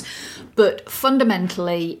means. But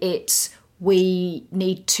fundamentally, it's we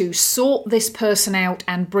need to sort this person out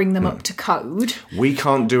and bring them up to code. We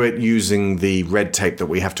can't do it using the red tape that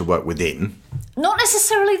we have to work within. Not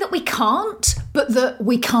necessarily that we can't, but that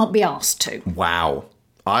we can't be asked to. Wow.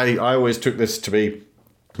 I always took this to be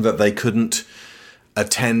that they couldn't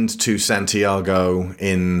attend to Santiago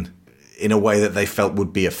in a way that they felt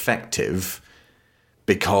would be effective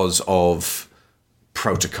because of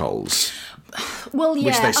protocols. Well, yeah,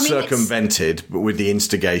 which they circumvented with the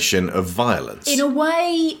instigation of violence. In a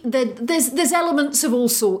way, there's elements of all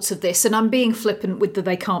sorts of this, and I'm being flippant with the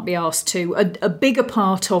they can't be asked to. A bigger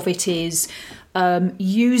part of it is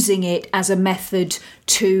using it as a method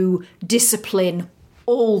to discipline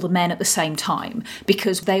all the men at the same time,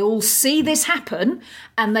 because they all see this happen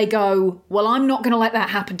and they go, well, I'm not going to let that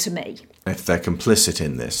happen to me. If they're complicit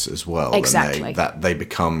in this as well, exactly. then they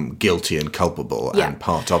become guilty and culpable and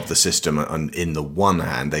part of the system. And in the one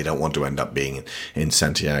hand, they don't want to end up being in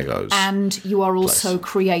Santiago's And you are also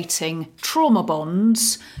creating trauma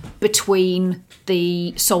bonds between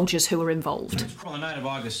the soldiers who are involved. On the night of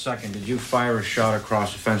August 2nd, did you fire a shot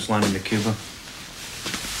across the fence line into Cuba?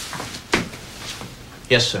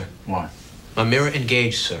 Yes, sir. Why? My mirror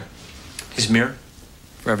engaged, sir. His mirror?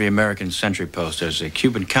 For every American sentry post, there's a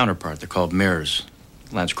Cuban counterpart. They're called mirrors.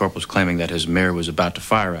 Lance Corporal's claiming that his mirror was about to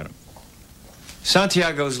fire at him.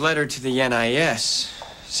 Santiago's letter to the NIS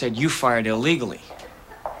said you fired illegally.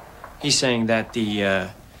 He's saying that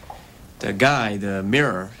the guy, the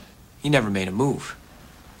mirror, he never made a move.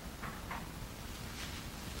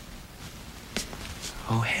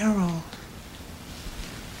 Oh, Harold.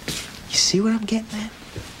 You see what I'm getting at?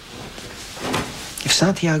 If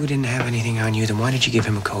Santiago didn't have anything on you, then why did you give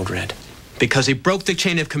him a code red? Because he broke the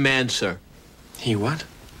chain of command, sir. He what?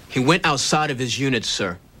 He went outside of his unit,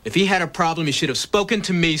 sir. If he had a problem, he should have spoken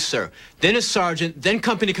to me, sir. Then a sergeant, then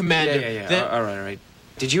company commander. Yeah. Then... All right.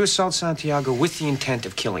 Did you assault Santiago with the intent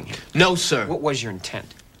of killing him? No, sir. What was your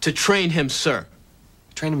intent? To train him, sir.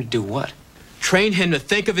 Train him to do what? Train him to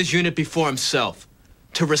think of his unit before himself.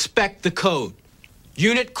 To respect the code.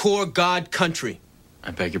 Unit, Corps, God, Country.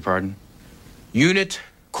 I beg your pardon? Unit,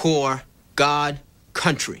 Corps, God,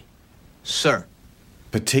 Country. Sir.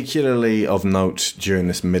 Particularly of note during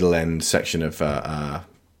this middle end section of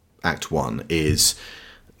Act 1 is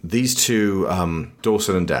these two,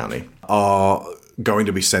 Dawson and Downey, are going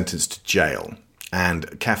to be sentenced to jail. and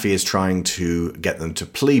Caffey is trying to get them to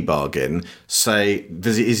plea bargain.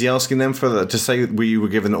 Is he asking them to say we were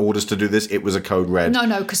given orders to do this? It was a code red.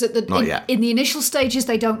 No, because in the initial stages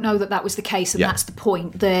they don't know that was the case, and that's the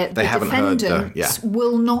point. The defendants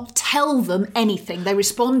will not tell them anything. They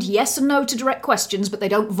respond yes and no to direct questions, but they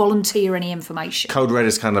don't volunteer any information. Code red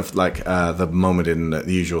is kind of like the moment in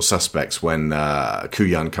The Usual Suspects when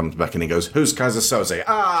Kuyan comes back and he goes, "Who's Kaiser Soze?"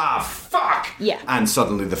 Ah, fuck! Yeah. And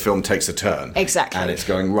suddenly the film takes a turn. Exactly. And it's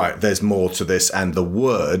going, right, there's more to this, and the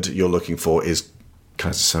word you're looking for is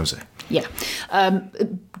Kaiser Soze. Yeah.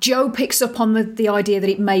 Joe picks up on the idea that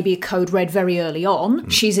it may be a code red very early on.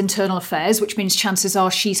 She's internal affairs, which means chances are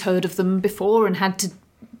she's heard of them before and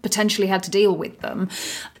potentially had to deal with them.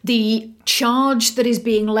 The charge that is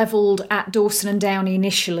being levelled at Dawson and Downey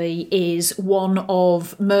initially is one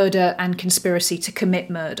of murder and conspiracy to commit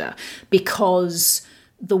murder, because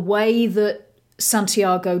the way that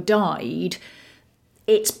Santiago died,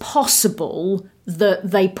 it's possible that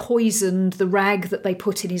they poisoned the rag that they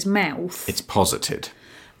put in his mouth. It's posited.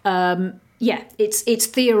 It's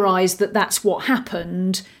theorised that that's what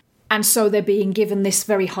happened, and so they're being given this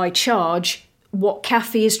very high charge. What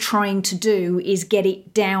Caffey is trying to do is get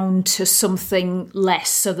it down to something less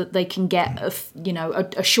so that they can get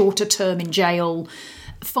a shorter term in jail,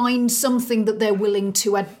 find something that they're willing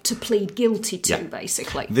to plead guilty to,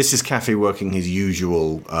 basically. This is Caffey working his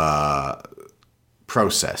usual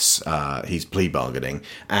process. He's plea bargaining,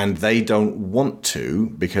 and they don't want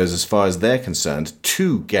to, because as far as they're concerned,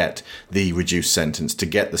 to get the reduced sentence, to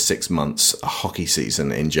get the 6 months hockey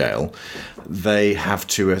season in jail, they have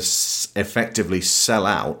to effectively sell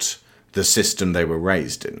out the system they were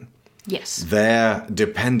raised in. Yes. Their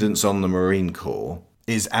dependence on the Marine Corps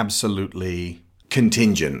is absolutely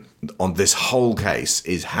contingent on this whole case,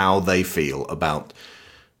 is how they feel about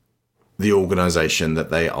the organisation that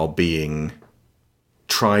they are being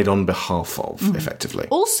tried on behalf of, effectively.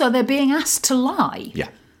 Also, they're being asked to lie. Yeah.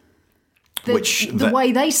 The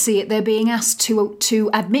way they see it, they're being asked to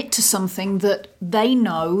admit to something that they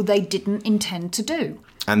know they didn't intend to do.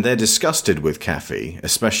 And they're disgusted with Caffey,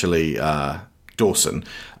 especially Dawson,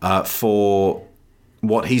 for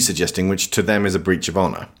what he's suggesting, which to them is a breach of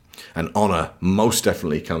honour. And honour most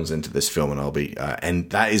definitely comes into this film, and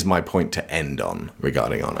that is my point to end on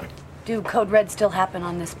regarding honour. Do Code Red still happen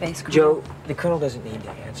on this base, Colonel? Joe, the Colonel doesn't need to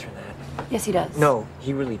answer that. Yes, he does. No,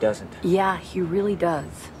 he really doesn't. Yeah, he really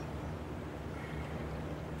does.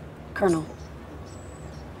 Colonel.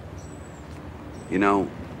 You know,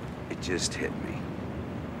 it just hit me.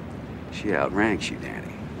 She outranks you,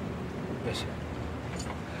 Danny. Yes, sir.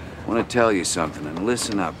 I want to tell you something, and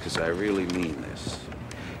listen up, because I really mean this.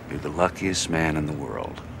 You're the luckiest man in the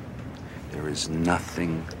world. There is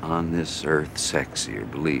nothing on this earth sexier,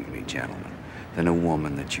 believe me, gentlemen, than a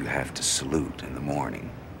woman that you have to salute in the morning.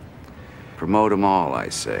 Promote them all, I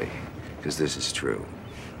say, because this is true.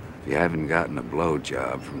 If you haven't gotten a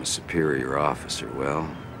blowjob from a superior officer, well,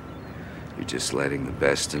 you're just letting the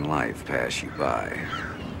best in life pass you by.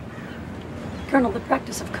 Colonel, the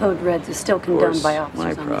practice of Code Reds is still condoned by officers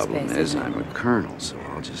my on this problem base. is I'm a colonel, so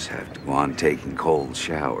I'll just have to go on taking cold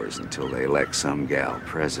showers until they elect some gal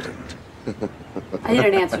president. I need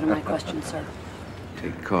an answer to my question, sir.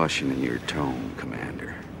 Take caution in your tone,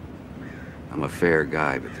 Commander. I'm a fair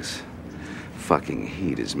guy, but this fucking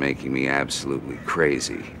heat is making me absolutely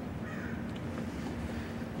crazy.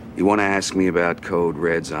 You want to ask me about Code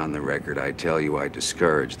Reds on the record, I tell you I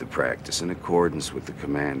discourage the practice in accordance with the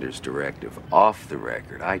Commander's directive. Off the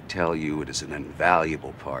record, I tell you it is an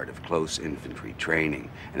invaluable part of close infantry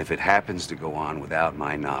training, and if it happens to go on without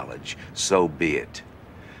my knowledge, so be it.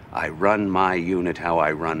 I run my unit how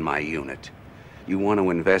I run my unit. You want to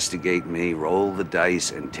investigate me, roll the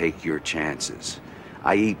dice and take your chances.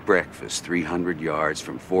 I eat breakfast 300 yards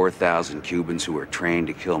from 4,000 Cubans who are trained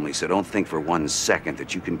to kill me, so don't think for 1 second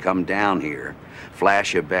that you can come down here,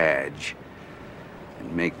 flash a badge,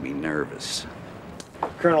 and make me nervous.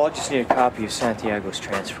 Colonel, I just need a copy of Santiago's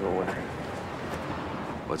transfer order.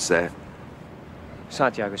 What's that?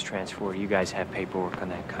 Santiago's transfer order. You guys have paperwork on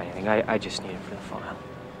that kind of thing. I just need it for the file.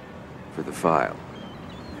 For the file?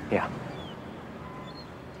 Yeah.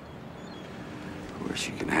 Of course,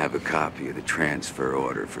 you can have a copy of the transfer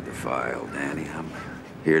order for the file, Danny. I'm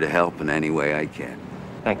here to help in any way I can.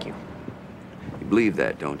 Thank you. You believe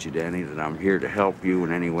that, don't you, Danny? That I'm here to help you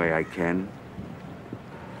in any way I can?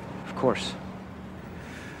 Of course.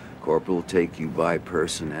 Corporal will take you by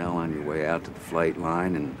personnel on your way out to the flight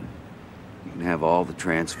line, and you can have all the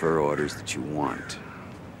transfer orders that you want.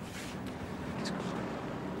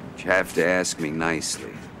 But you have to ask me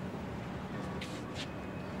nicely.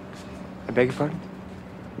 I beg your pardon?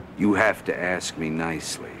 You have to ask me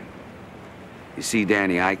nicely. You see,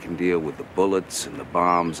 Danny, I can deal with the bullets and the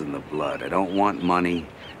bombs and the blood. I don't want money,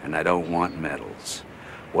 and I don't want medals.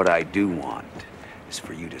 What I do want is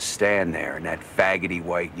for you to stand there in that faggoty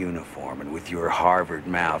white uniform and with your Harvard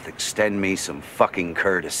mouth extend me some fucking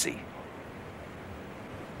courtesy.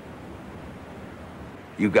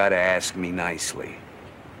 You gotta ask me nicely.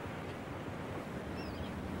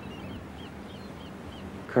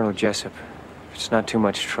 Colonel Jessup, if it's not too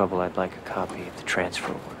much trouble, I'd like a copy of the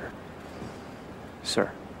transfer order. Sir.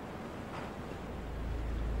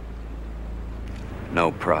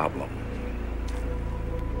 No problem.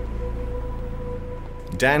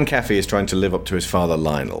 Dan Caffey is trying to live up to his father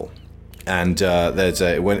Lionel, and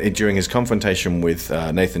during his confrontation with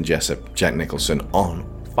Nathan Jessup, Jack Nicholson on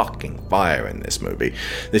fucking fire in this movie.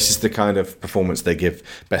 This is the kind of performance they give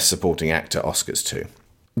Best Supporting Actor Oscars to.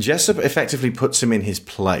 Jessup effectively puts him in his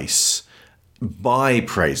place by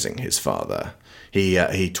praising his father.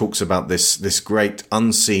 He talks about this great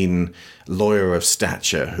unseen lawyer of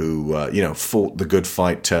stature who fought the good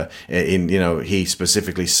fight. He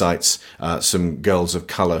specifically cites some girls of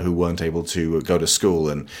colour who weren't able to go to school,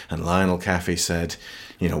 and Lionel Caffey said,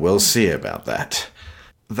 we'll see about that.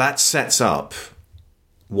 That sets up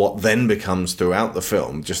what then becomes throughout the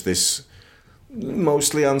film just this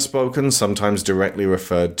mostly unspoken, sometimes directly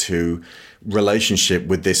referred to relationship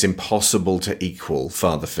with this impossible to equal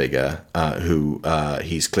father figure who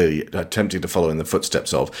he's clearly attempting to follow in the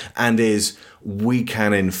footsteps of, and is, we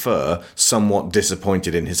can infer, somewhat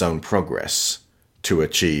disappointed in his own progress to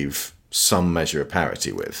achieve some measure of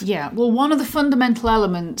parity with. Yeah, well, one of the fundamental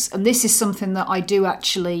elements, and this is something that I do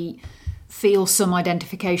actually feel some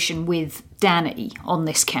identification with Danny on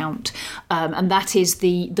this count, and that is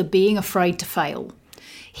the being afraid to fail.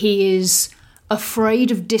 He is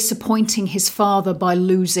afraid of disappointing his father by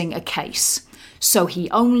losing a case. So he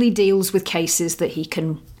only deals with cases that he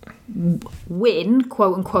can win,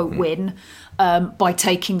 quote unquote win, by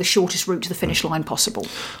taking the shortest route to the finish line possible.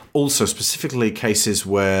 Also, specifically cases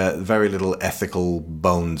where very little ethical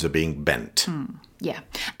bones are being bent. Yeah.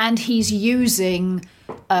 And he's using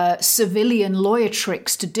civilian lawyer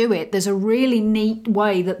tricks to do it. There's a really neat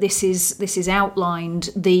way that this is outlined.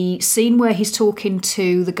 The scene where he's talking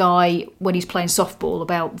to the guy when he's playing softball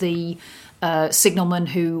about the signalman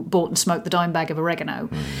who bought and smoked the dime bag of oregano.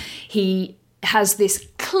 He has this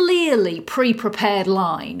clearly pre-prepared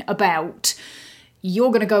line about,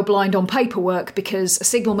 you're going to go blind on paperwork because a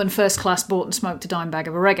signalman first class bought and smoked a dime bag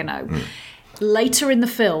of oregano. Later in the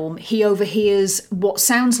film, he overhears what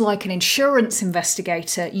sounds like an insurance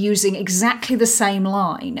investigator using exactly the same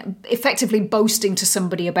line, effectively boasting to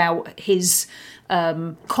somebody about his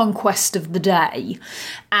conquest of the day.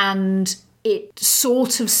 And it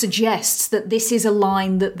sort of suggests that this is a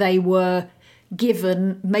line that they were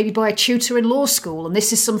given maybe by a tutor in law school, and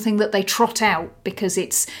this is something that they trot out because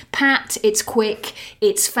it's pat, it's quick,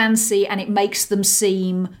 it's fancy, and it makes them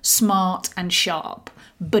seem smart and sharp.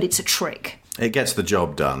 But it's a trick. It gets the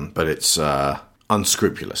job done, but it's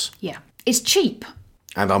unscrupulous. Yeah. It's cheap.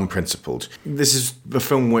 And unprincipled. This is a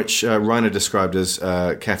film which Reiner described as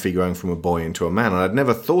Caffey going from a boy into a man, and I'd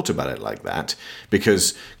never thought about it like that,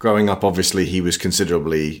 because growing up, obviously, he was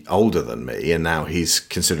considerably older than me, and now he's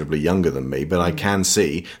considerably younger than me, but I can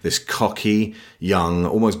see this cocky, young,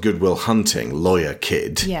 almost Good Will Hunting lawyer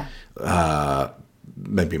kid. Yeah.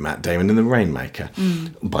 Maybe Matt Damon in The Rainmaker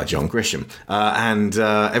by John Grisham. And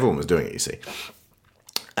everyone was doing it, you see.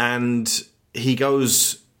 And he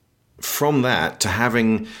goes from that to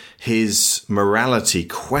having his morality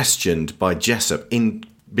questioned by Jessup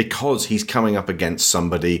because he's coming up against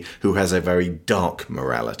somebody who has a very dark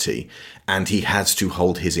morality, and he has to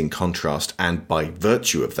hold his in contrast and by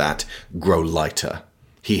virtue of that grow lighter.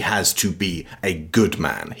 He has to be a good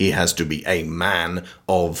man. He has to be a man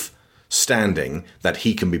of standing that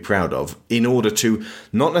he can be proud of in order to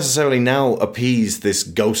not necessarily now appease this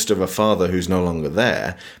ghost of a father who's no longer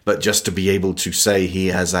there, but just to be able to say he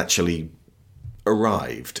has actually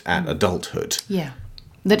arrived at adulthood. Yeah.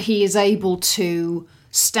 That he is able to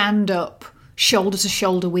stand up shoulder to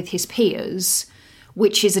shoulder with his peers,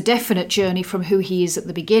 which is a definite journey from who he is at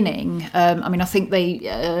the beginning. I think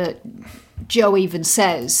Joe even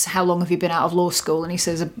says, how long have you been out of law school? And he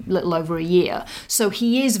says a little over a year. So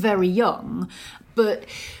he is very young. But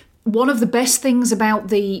one of the best things about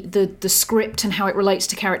the script and how it relates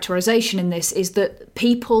to characterization in this is that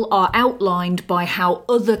people are outlined by how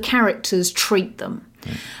other characters treat them.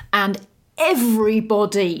 And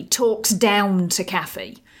everybody talks down to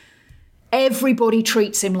Caffey. Everybody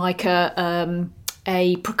treats him like a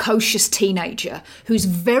a precocious teenager who's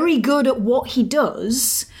very good at what he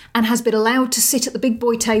does and has been allowed to sit at the big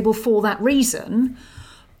boy table for that reason,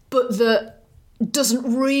 but that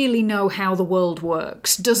doesn't really know how the world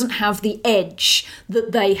works, doesn't have the edge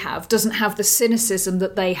that they have, doesn't have the cynicism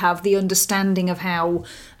that they have, the understanding of how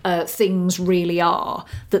things really are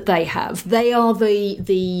that they have. They are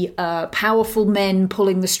the powerful men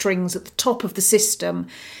pulling the strings at the top of the system.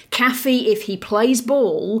 Kaffee, if he plays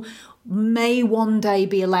ball, may one day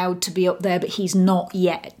be allowed to be up there, but he's not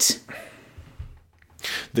yet.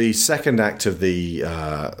 The second act of the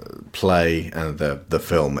play and the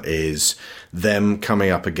film is them coming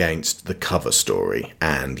up against the cover story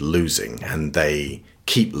and losing, and they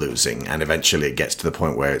keep losing, and eventually it gets to the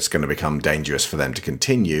point where it's going to become dangerous for them to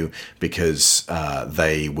continue because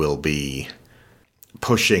they will be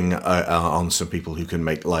pushing on some people who can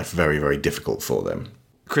make life very, very difficult for them.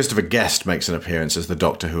 Christopher Guest makes an appearance as the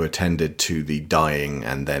doctor who attended to the dying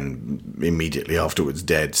and then immediately afterwards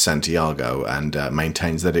dead Santiago, and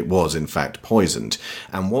maintains that it was in fact poisoned.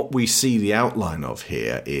 And what we see the outline of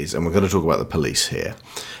here is, and we're going to talk about the police here,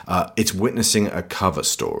 it's witnessing a cover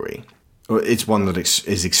story. It's one that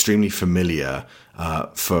is extremely familiar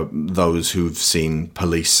for those who've seen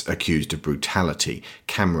police accused of brutality.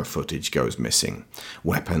 Camera footage goes missing.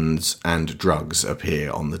 Weapons and drugs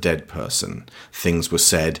appear on the dead person. Things were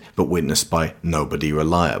said but witnessed by nobody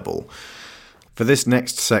reliable. For this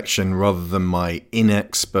next section, rather than my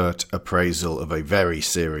inexpert appraisal of a very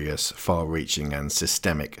serious, far-reaching and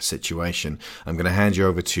systemic situation, I'm going to hand you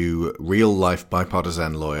over to real-life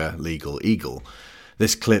bipartisan lawyer Legal Eagle.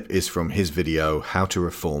 This clip is from his video, How to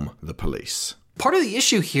Reform the Police. Part of the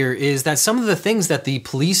issue here is that some of the things that the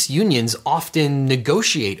police unions often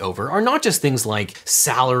negotiate over are not just things like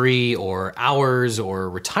salary or hours or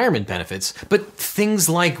retirement benefits, but things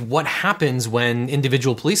like what happens when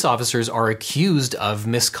individual police officers are accused of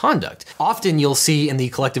misconduct. Often you'll see in the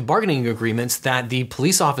collective bargaining agreements that the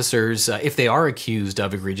police officers, if they are accused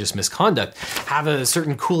of egregious misconduct, have a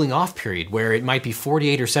certain cooling off period where it might be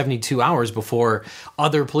 48 or 72 hours before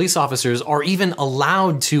other police officers are even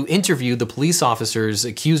allowed to interview the police officers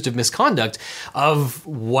accused of misconduct of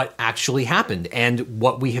what actually happened. And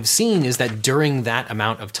what we have seen is that during that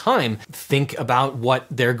amount of time, think about what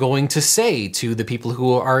they're going to say to the people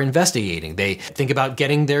who are investigating. They think about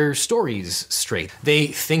getting their stories straight. They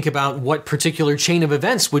think about what particular chain of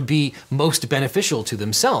events would be most beneficial to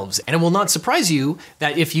themselves. And it will not surprise you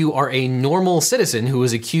that if you are a normal citizen who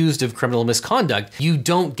is accused of criminal misconduct, you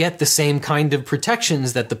don't get the same kind of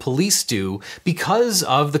protections that the police do because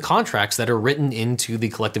of the contracts that are written into the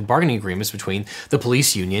collective bargaining agreements between the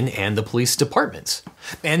police union and the police departments.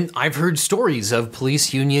 And I've heard stories of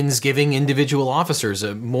police unions giving individual officers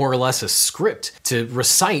more or less a script to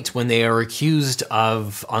recite when they are accused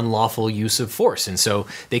of unlawful use of force. And so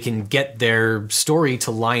they can get their story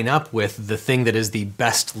to line up with the thing that is the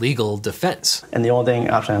best legal defense. And the only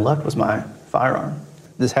option I left was my firearm.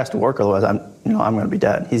 This has to work, otherwise I'm going to be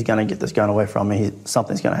dead. He's going to get this gun away from me.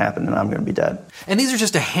 Something's going to happen, and I'm going to be dead. And these are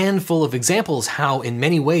just a handful of examples how, in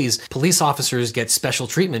many ways, police officers get special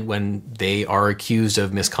treatment when they are accused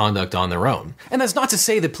of misconduct on their own. And that's not to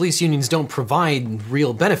say that police unions don't provide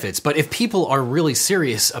real benefits, but if people are really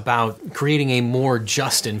serious about creating a more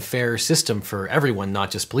just and fair system for everyone,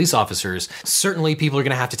 not just police officers, certainly people are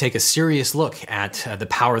going to have to take a serious look at the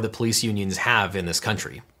power that police unions have in this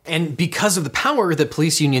country. And because of the power that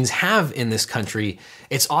police unions have in this country,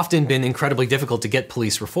 it's often been incredibly difficult to get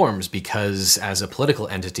police reforms because as a political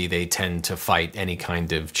entity, they tend to fight any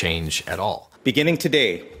kind of change at all. Beginning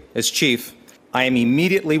today, as chief, I am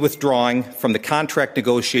immediately withdrawing from the contract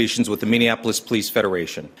negotiations with the Minneapolis Police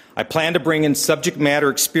Federation. I plan to bring in subject matter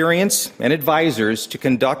experience and advisors to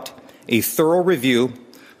conduct a thorough review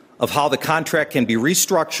of how the contract can be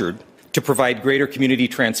restructured to provide greater community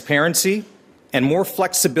transparency and more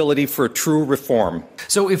flexibility for a true reform.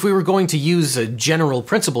 So if we were going to use a general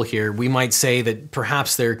principle here, we might say that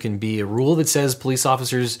perhaps there can be a rule that says police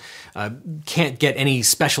officers can't get any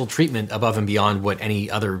special treatment above and beyond what any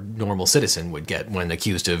other normal citizen would get when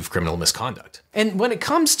accused of criminal misconduct. And when it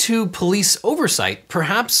comes to police oversight,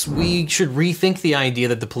 perhaps we should rethink the idea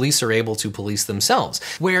that the police are able to police themselves,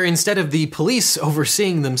 where instead of the police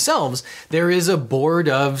overseeing themselves, there is a board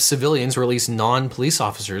of civilians, or at least non-police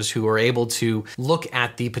officers, who are able to look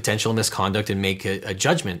at the potential misconduct and make a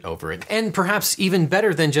judgment over it. And perhaps even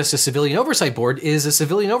better than just a civilian oversight board is a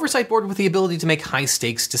civilian oversight board with the ability to make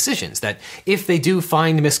high-stakes decisions, that if they do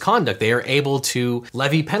find misconduct, they are able to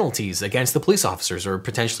levy penalties against the police officers or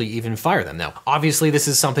potentially even fire them. Now, Obviously, this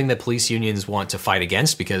is something that police unions want to fight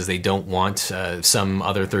against because they don't want some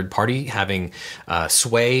other third party having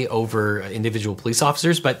sway over individual police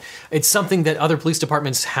officers. But it's something that other police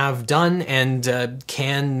departments have done and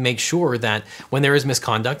can make sure that when there is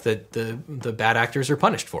misconduct, that the bad actors are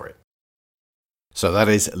punished for it. So that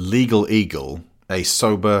is Legal Eagle, a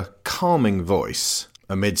sober, calming voice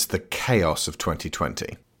amidst the chaos of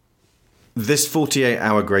 2020. This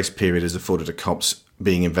 48-hour grace period is afforded to cops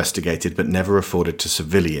being investigated but never afforded to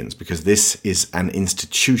civilians because this is an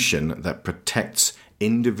institution that protects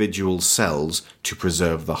individual cells to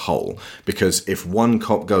preserve the whole. Because if one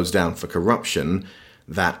cop goes down for corruption,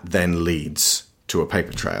 that then leads to a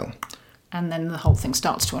paper trail. And then the whole thing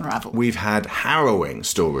starts to unravel. We've had harrowing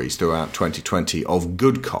stories throughout 2020 of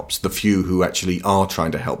good cops, the few who actually are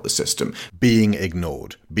trying to help the system, being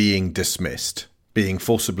ignored, being dismissed, being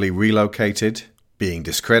forcibly relocated, being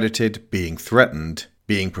discredited, being threatened,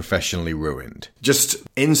 being professionally ruined. Just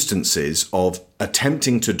instances of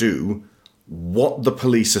attempting to do what the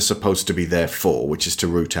police are supposed to be there for, which is to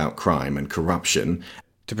root out crime and corruption,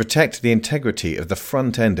 to protect the integrity of the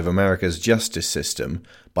front end of America's justice system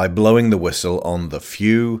by blowing the whistle on the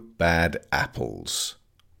few bad apples.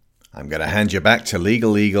 I'm going to hand you back to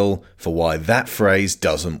Legal Eagle for why that phrase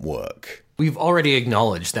doesn't work. We've already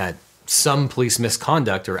acknowledged that some police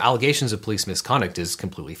misconduct or allegations of police misconduct is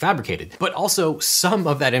completely fabricated, but also some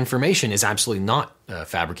of that information is absolutely not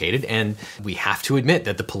fabricated, and we have to admit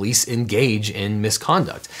that the police engage in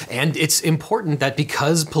misconduct. And it's important that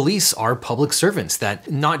because police are public servants,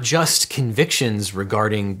 that not just convictions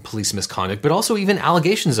regarding police misconduct, but also even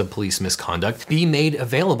allegations of police misconduct be made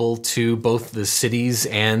available to both the cities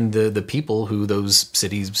and the people who those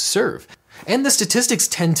cities serve. And the statistics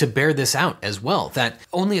tend to bear this out as well, that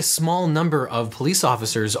only a small number of police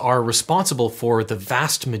officers are responsible for the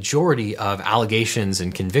vast majority of allegations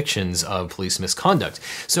and convictions of police misconduct.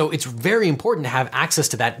 So it's very important to have access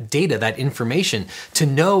to that data, that information, to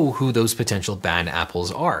know who those potential bad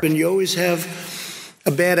apples are. And you always have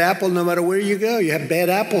a bad apple no matter where you go. You have bad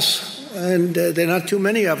apples. And there are not too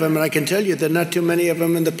many of them, and I can tell you there are not too many of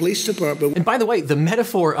them in the police department. And by the way, the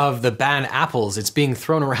metaphor of the bad apples, it's being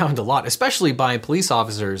thrown around a lot, especially by police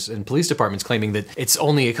officers and police departments claiming that it's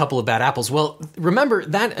only a couple of bad apples. Well, remember,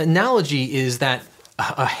 that analogy is that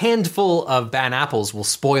a handful of bad apples will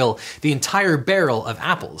spoil the entire barrel of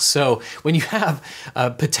apples. So when you have a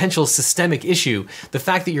potential systemic issue, the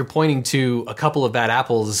fact that you're pointing to a couple of bad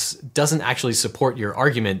apples doesn't actually support your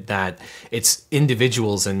argument that it's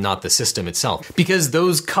individuals and not the system itself. Because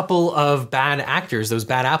those couple of bad actors, those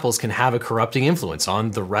bad apples, can have a corrupting influence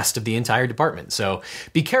on the rest of the entire department. So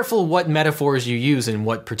be careful what metaphors you use in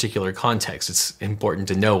what particular context. It's important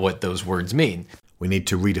to know what those words mean. We need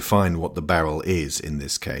to redefine what the barrel is in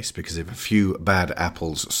this case, because if a few bad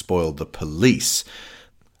apples spoil the police,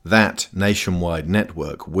 that nationwide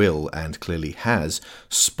network will, and clearly has,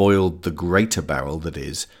 spoiled the greater barrel that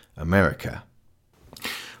is America.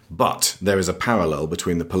 But there is a parallel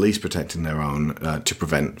between the police protecting their own to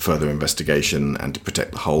prevent further investigation and to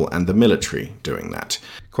protect the whole, and the military doing that.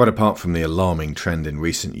 Quite apart from the alarming trend in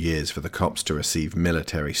recent years for the cops to receive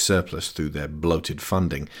military surplus through their bloated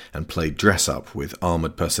funding and play dress-up with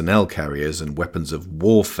armoured personnel carriers and weapons of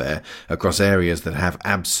warfare across areas that have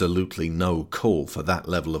absolutely no call for that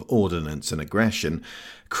level of ordnance and aggression,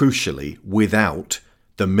 crucially, without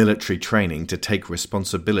the military training to take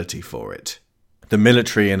responsibility for it. The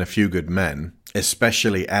military and a few good men,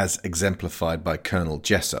 especially as exemplified by Colonel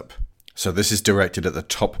Jessup, so this is directed at the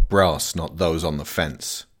top brass, not those on the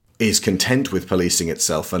fence, is content with policing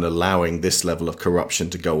itself and allowing this level of corruption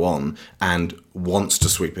to go on and wants to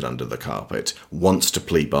sweep it under the carpet, wants to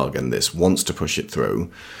plea bargain this, wants to push it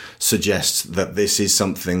through, suggests that this is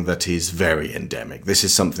something that is very endemic. This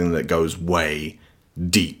is something that goes way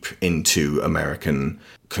deep into American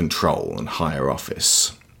control and higher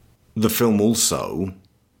office. The film also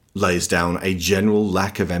lays down a general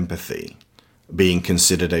lack of empathy being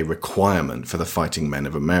considered a requirement for the fighting men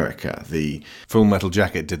of America. The Full Metal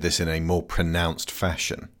Jacket did this in a more pronounced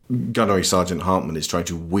fashion. Gunnery Sergeant Hartman is trying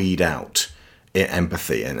to weed out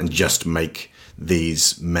empathy and just make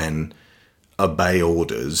these men obey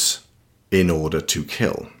orders in order to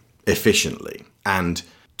kill efficiently and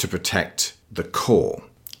to protect the core.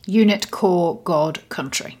 Unit, core, God,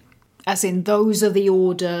 country. As in, those are the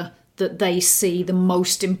order that they see the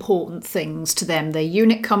most important things to them. Their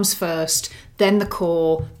unit comes first, then the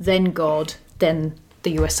core, then God, then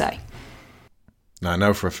the USA. Now, I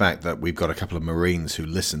know for a fact that we've got a couple of Marines who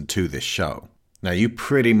listen to this show. Now, you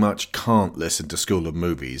pretty much can't listen to School of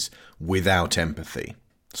Movies without empathy.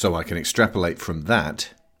 So I can extrapolate from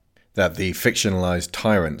that that the fictionalized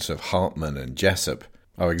tyrants of Hartman and Jessup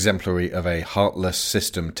are exemplary of a heartless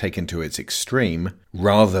system taken to its extreme,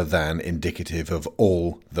 rather than indicative of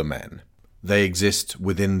all the men. They exist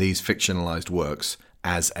within these fictionalized works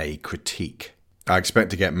as a critique. I expect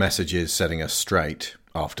to get messages setting us straight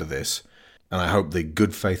after this, and I hope the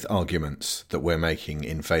good faith arguments that we're making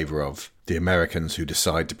in favour of the Americans who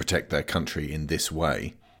decide to protect their country in this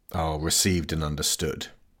way are received and understood.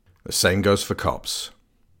 The same goes for cops.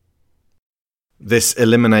 This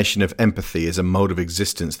elimination of empathy is a mode of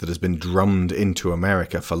existence that has been drummed into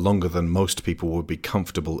America for longer than most people would be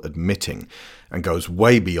comfortable admitting, and goes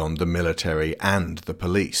way beyond the military and the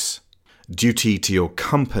police. Duty to your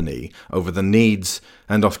company over the needs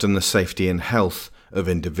and often the safety and health of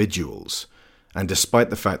individuals. And despite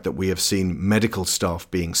the fact that we have seen medical staff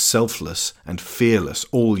being selfless and fearless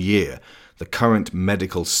all year, the current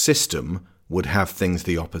medical system would have things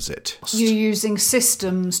the opposite. You're using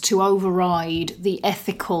systems to override the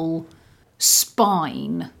ethical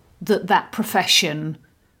spine that profession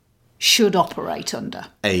should operate under.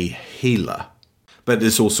 A healer. But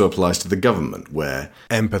this also applies to the government, where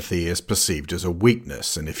empathy is perceived as a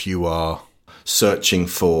weakness, and if you are searching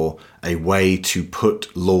for a way to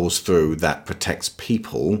put laws through that protects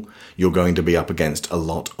people, you're going to be up against a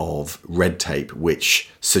lot of red tape,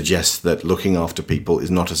 which suggests that looking after people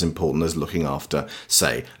is not as important as looking after,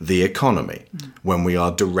 say, the economy. When we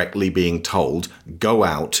are directly being told, go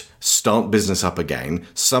out, start business up again,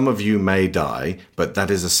 some of you may die, but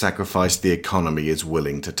that is a sacrifice the economy is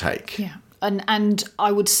willing to take. Yeah. And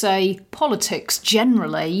I would say politics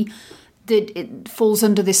generally, it falls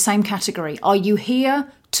under this same category. Are you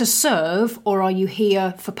here to serve or are you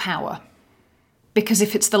here for power? Because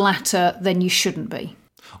if it's the latter, then you shouldn't be.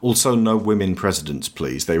 Also, no women presidents,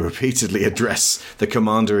 please. They repeatedly address the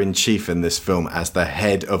commander-in-chief in this film as the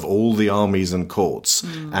head of all the armies and courts.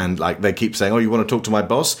 And they keep saying, oh, you want to talk to my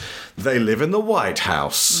boss? They live in the White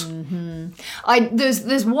House.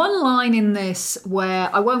 There's one line in this where,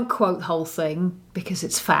 I won't quote the whole thing because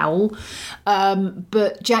it's foul,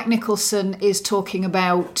 but Jack Nicholson is talking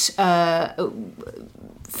about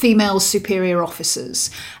female superior officers,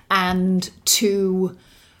 and to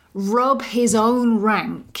rub his own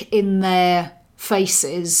rank in their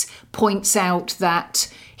faces points out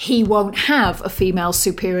that he won't have a female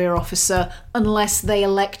superior officer unless they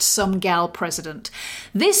elect some gal president.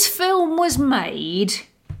 This film was made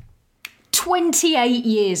 28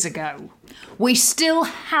 years ago. We still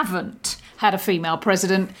haven't had a female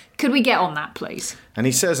president. Could we get on that, please? And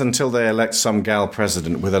he says until they elect some gal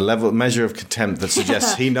president with a measure of contempt that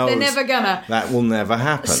suggests he knows they're never gonna. That will never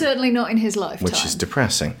happen. Certainly not in his lifetime. Which is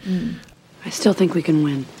depressing. I still think we can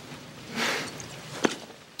win.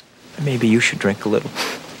 Maybe you should drink a little.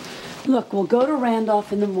 Look, we'll go to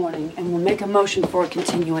Randolph in the morning and we'll make a motion for a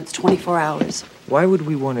continuance 24 hours. Why would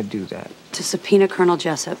we want to do that? To subpoena Colonel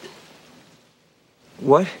Jessup.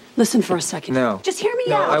 What? Listen for a second. No. Just hear me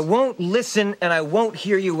No, out. I won't listen and I won't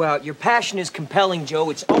hear you out. Your passion is compelling, Joe.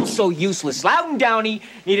 It's also useless. Loudon Downey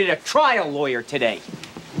needed a trial lawyer today.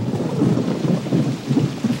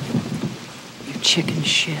 You chicken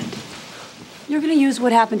shit. You're gonna use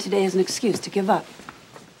what happened today as an excuse to give up.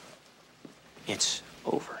 It's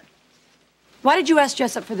over. Why did you ask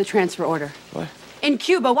Jessup for the transfer order? What? In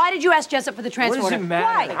Cuba, why did you ask Jessup for the transfer What does order? it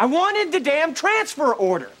matter? Why? I wanted the damn transfer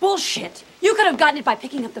order. Bullshit. You could have gotten it by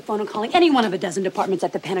picking up the phone and calling any one of a dozen departments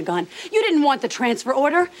at the Pentagon. You didn't want the transfer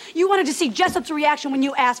order. You wanted to see Jessup's reaction when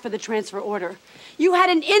you asked for the transfer order. You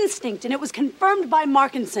had an instinct, and it was confirmed by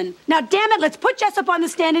Markinson. Now, damn it, let's put Jessup on the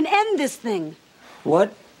stand and end this thing.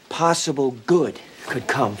 What possible good could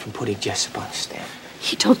come from putting Jessup on the stand?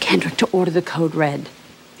 He told Kendrick to order the code red.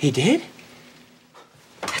 He did?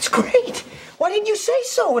 That's great. Why didn't you say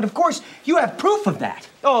so? And of course, you have proof of that.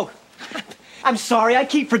 Oh, I'm sorry, I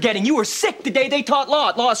keep forgetting. You were sick the day they taught law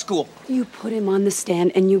at law school. You put him on the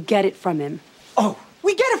stand and you get it from him. Oh,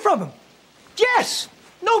 we get it from him. Yes,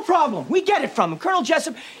 no problem. We get it from him. Colonel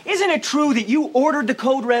Jessup, isn't it true that you ordered the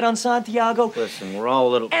code red on Santiago? Listen, we're all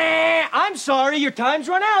a little... I'm sorry, your time's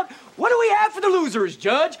run out. What do we have for the losers,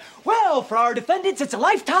 Judge? Well, for our defendants, it's a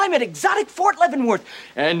lifetime at exotic Fort Leavenworth.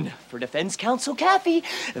 And for defense counsel Kathy,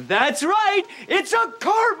 that's right, it's a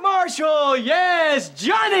court-martial. Yes,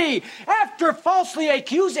 Johnny! After falsely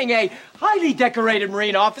accusing a highly decorated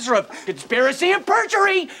Marine officer of conspiracy and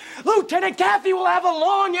perjury, Lieutenant Kathy will have a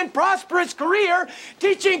long and prosperous career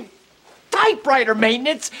teaching typewriter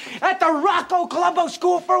maintenance at the Rocco Colombo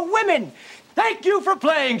School for Women. Thank you for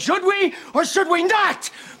playing. Should we or should we not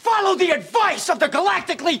follow the advice of the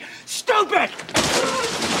galactically stupid?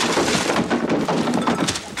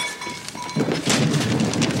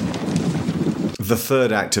 The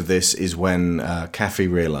third act of this is when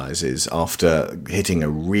Kaffee realizes, after hitting a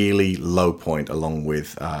really low point along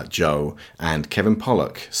with Joe and Kevin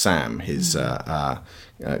Pollock, Sam, his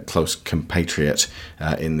close compatriot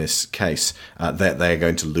in this case, that they're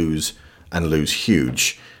going to lose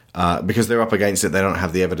huge. Because they're up against it, they don't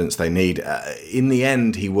have the evidence they need. In the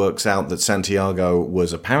end, he works out that Santiago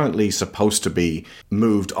was apparently supposed to be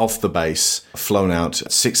moved off the base, flown out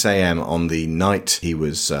at 6 a.m. on the night he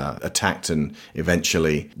was attacked and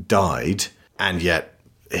eventually died, and yet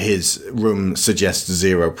his room suggests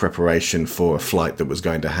zero preparation for a flight that was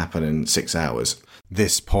going to happen in 6 hours.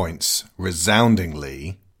 This points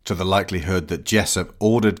resoundingly to the likelihood that Jessup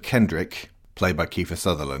ordered Kendrick, played by Kiefer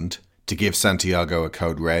Sutherland, to give Santiago a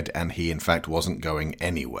code red, and he in fact wasn't going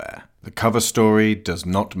anywhere. The cover story does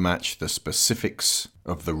not match the specifics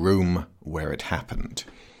of the room where it happened.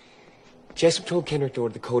 Jessup told Kendrick to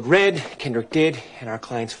order the code red. Kendrick did, and our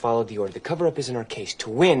clients followed the order. The cover-up isn't our case. To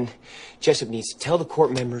win, Jessup needs to tell the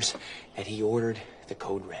court members that he ordered the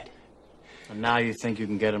code red. And now you think you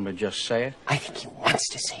can get him to just say it? I think he wants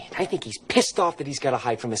to say it. I think he's pissed off that he's got to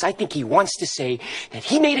hide from us. I think he wants to say that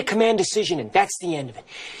he made a command decision, and that's the end of it.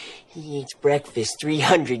 He eats breakfast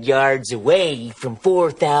 300 yards away from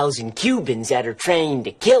 4,000 Cubans that are trained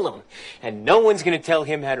to kill him. And no one's going to tell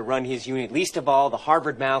him how to run his unit, least of all the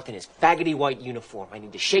Harvard mouth in his faggoty white uniform. I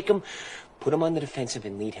need to shake him, put him on the defensive,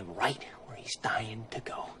 and lead him right where he's dying to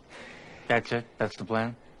go. That's it? That's the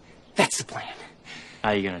plan? That's the plan.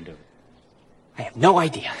 How are you going to do it? I have no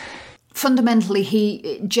idea.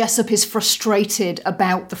 Fundamentally, Jessup is frustrated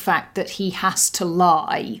about the fact that he has to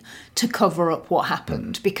lie to cover up what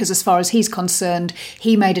happened, because as far as he's concerned,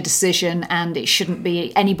 he made a decision and it shouldn't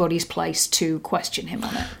be anybody's place to question him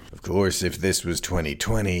on it. Of course, if this was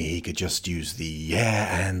 2020, he could just use the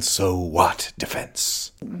yeah and so what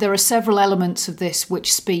defense. There are several elements of this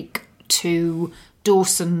which speak to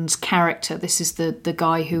Dawson's character. This is the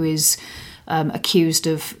guy who is accused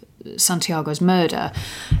of Santiago's murder.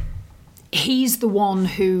 He's the one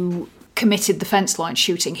who committed the fence line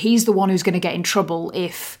shooting. He's the one who's going to get in trouble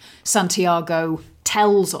if Santiago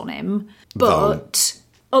tells on him. But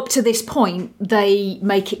up to this point, they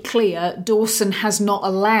make it clear Dawson has not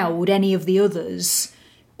allowed any of the others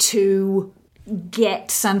to get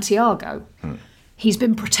Santiago. He's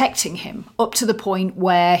been protecting him up to the point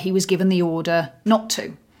where he was given the order not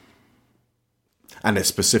to. And it's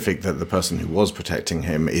specific that the person who was protecting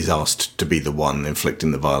him is asked to be the one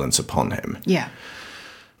inflicting the violence upon him. Yeah.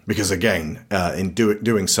 Because again, in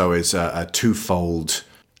doing so is a twofold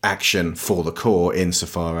action for the Corps,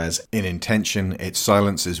 insofar as in intention it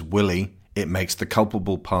silences Willie, it makes the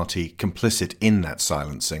culpable party complicit in that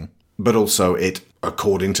silencing, but also it,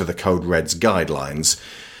 according to the Code Red's guidelines,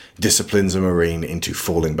 disciplines a Marine into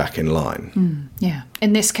falling back in line. Yeah.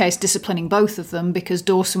 In this case, disciplining both of them, because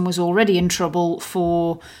Dawson was already in trouble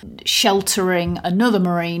for sheltering another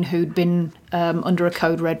Marine who'd been under a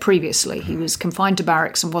Code Red previously. He was confined to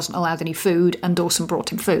barracks and wasn't allowed any food, and Dawson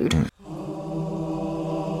brought him food.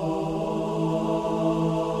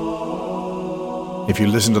 If you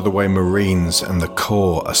listen to the way Marines and the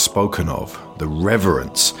Corps are spoken of, the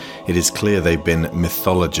reverence, it is clear they've been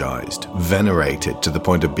mythologized, venerated to the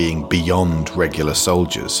point of being beyond regular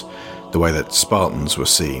soldiers, the way that Spartans were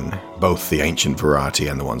seen, both the ancient variety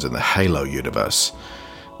and the ones in the Halo universe.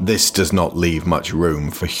 This does not leave much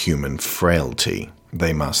room for human frailty.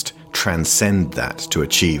 They must transcend that to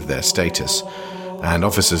achieve their status. And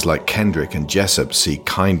officers like Kendrick and Jessup see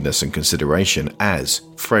kindness and consideration as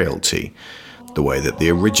frailty, the way that the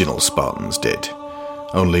original Spartans did.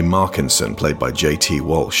 Only Markinson, played by J.T.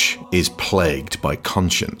 Walsh, is plagued by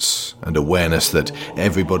conscience and awareness that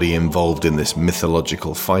everybody involved in this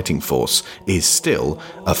mythological fighting force is still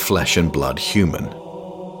a flesh and blood human.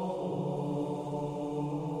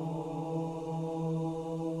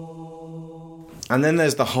 And then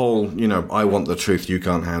there's the whole, I want the truth, you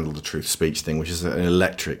can't handle the truth speech thing, which is an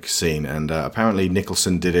electric scene. And apparently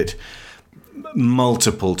Nicholson did it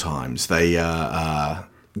multiple times. They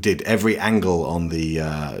did every angle on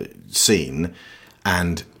the scene,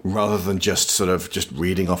 and rather than just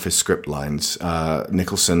reading off his script lines,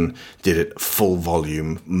 Nicholson did it full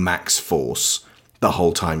volume, max force, the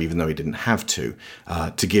whole time, even though he didn't have to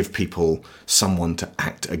give people someone to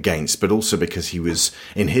act against, but also because he was,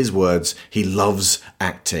 in his words, he loves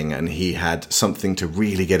acting, and he had something to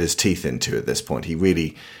really get his teeth into at this point. He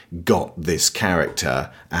really got this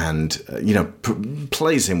character and,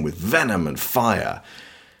 plays him with venom and fire.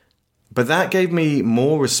 But that gave me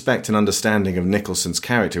more respect and understanding of Nicholson's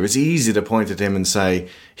character. It's easy to point at him and say,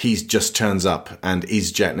 he just turns up and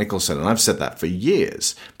is Jack Nicholson. And I've said that for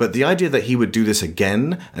years. But the idea that he would do this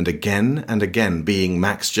again and again and again, being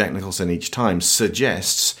Max Jack Nicholson each time,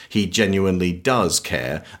 suggests he genuinely does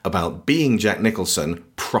care about being Jack Nicholson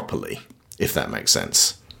properly, if that makes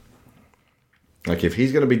sense. Like, if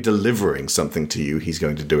he's going to be delivering something to you, he's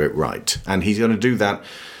going to do it right. And he's going to do that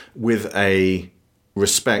with a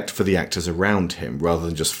respect for the actors around him rather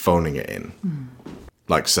than just phoning it in.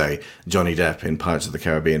 Like, say, Johnny Depp in Pirates of the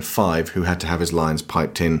Caribbean 5, who had to have his lines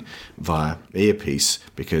piped in via earpiece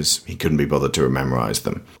because he couldn't be bothered to memorize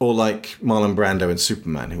them. Or like Marlon Brando in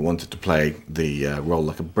Superman, who wanted to play the role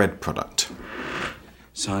like a bread product.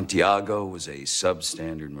 Santiago was a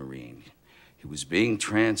substandard Marine. He was being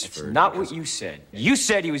transferred. That's not what you said. You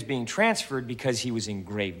said he was being transferred because he was in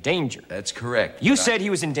grave danger. That's correct. You said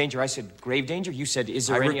he was in danger. I said grave danger. You said, is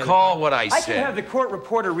there any recall what I said. I can have the court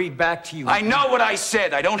reporter read back to you. I know what I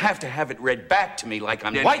said. I don't have to have it read back to me like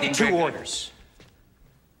I'm... Why the two orders?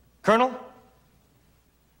 Colonel?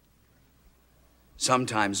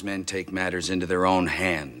 Sometimes men take matters into their own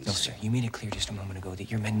hands. No, sir. You made it clear just a moment ago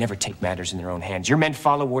that your men never take matters in their own hands. Your men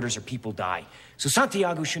follow orders or people die. So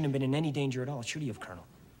Santiago shouldn't have been in any danger at all, should he have, Colonel?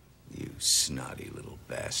 You snotty little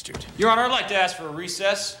bastard. Your Honor, I'd like to ask for a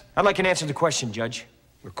recess. I'd like an answer to the question, Judge.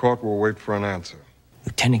 The court will wait for an answer.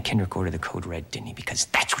 Lieutenant Kendrick ordered the code red, didn't he? Because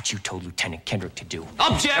that's what you told Lieutenant Kendrick to do.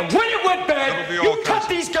 Object! And when it went bad, you cut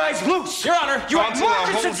these guys loose! Your Honor, you had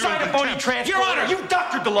Marcus inside a phony transport. Your Honor, you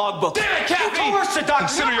doctored the logbook. Damn it, Cappy! You coerced the doctor.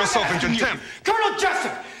 Consider yourself in contempt. Colonel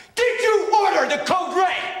Jessup, did you order the code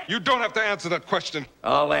red? You don't have to answer that question.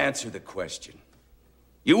 I'll answer the question.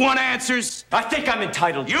 You want answers? I think I'm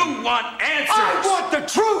entitled to. You want answers? I want the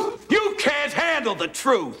truth! You can't handle the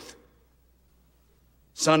truth!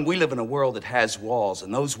 Son, we live in a world that has walls,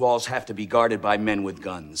 and those walls have to be guarded by men with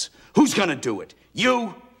guns. Who's gonna do it?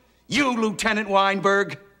 You? You, Lieutenant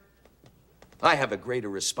Weinberg? I have a greater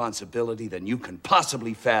responsibility than you can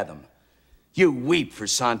possibly fathom. You weep for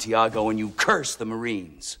Santiago and you curse the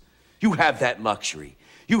Marines. You have that luxury.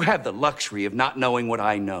 You have the luxury of not knowing what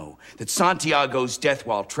I know, that Santiago's death,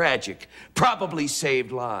 while tragic, probably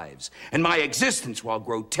saved lives, and my existence, while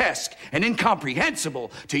grotesque and incomprehensible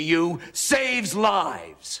to you, saves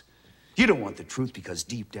lives. You don't want the truth because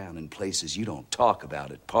deep down in places you don't talk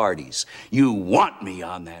about at parties, you want me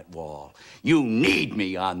on that wall. You need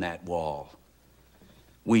me on that wall.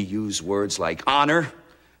 We use words like honor,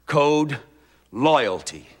 code,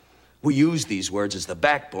 loyalty. We use these words as the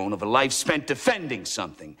backbone of a life spent defending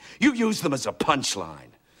something. You use them as a punchline.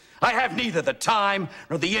 I have neither the time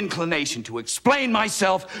nor the inclination to explain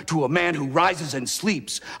myself to a man who rises and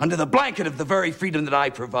sleeps under the blanket of the very freedom that I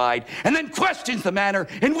provide and then questions the manner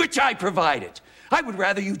in which I provide it. I would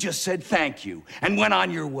rather you just said thank you and went on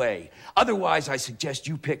your way. Otherwise, I suggest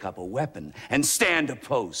you pick up a weapon and stand a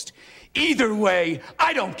post. Either way,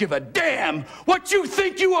 I don't give a damn what you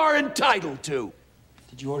think you are entitled to.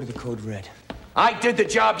 Did you order the code red? I did the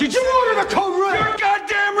job. Did you order the code red? You're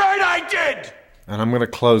goddamn right I did! And I'm going to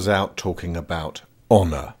close out talking about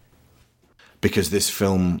honor. Because this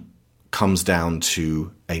film comes down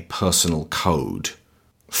to a personal code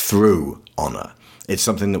through honor. It's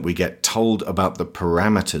something that we get told about the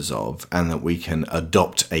parameters of and that we can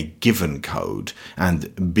adopt a given code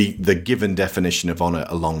and be the given definition of honor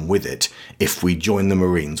along with it. If we join the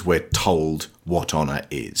Marines, we're told what honor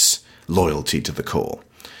is. Loyalty to the core.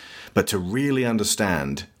 But to really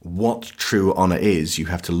understand what true honor is, you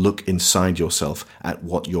have to look inside yourself at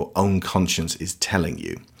what your own conscience is telling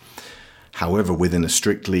you. However, within a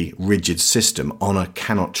strictly rigid system, honor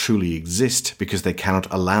cannot truly exist because they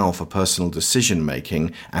cannot allow for personal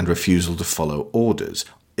decision-making and refusal to follow orders.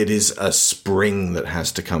 It is a spring that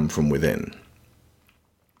has to come from within,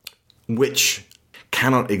 which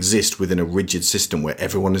cannot exist within a rigid system where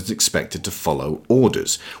everyone is expected to follow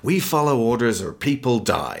orders. We follow orders or people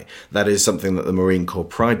die. That is something that the Marine Corps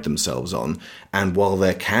pride themselves on. And while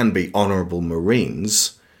there can be honourable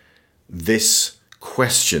Marines, this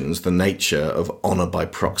questions the nature of honour by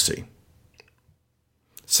proxy.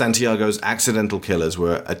 Santiago's accidental killers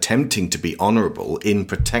were attempting to be honourable in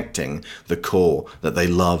protecting the core that they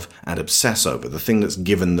love and obsess over, the thing that's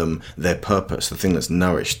given them their purpose, the thing that's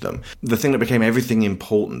nourished them, the thing that became everything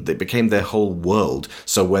important, that became their whole world.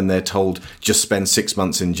 So when they're told, just spend 6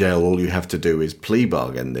 months in jail, all you have to do is plea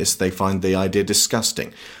bargain this, they find the idea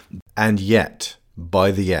disgusting. And yet,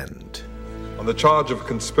 by the end, on the charge of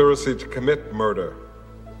conspiracy to commit murder,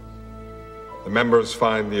 the members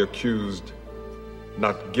find the accused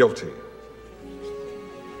not guilty.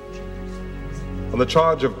 On the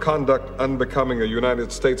charge of conduct unbecoming a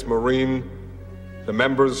United States Marine, the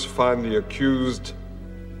members find the accused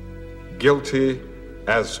guilty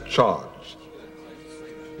as charged.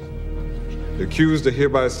 The accused are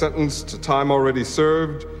hereby sentenced to time already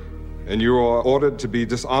served, and you are ordered to be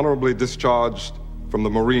dishonorably discharged from the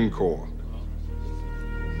Marine Corps.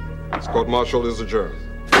 This court-martial is adjourned.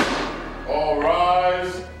 All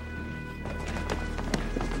rise.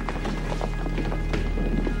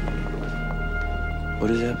 What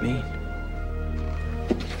does that mean?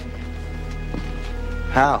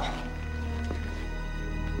 How?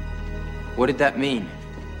 What did that mean?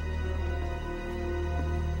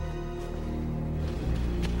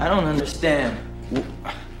 I don't understand.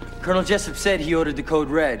 Colonel Jessup said he ordered the code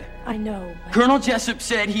red. I know. Colonel Jessup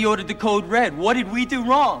said he ordered the code red. What did we do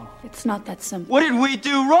wrong? It's not that simple. What did we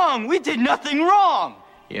do wrong? We did nothing wrong.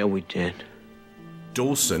 Yeah, we did.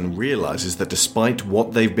 Dawson realizes that despite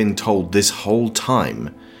what they've been told this whole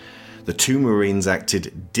time, the two Marines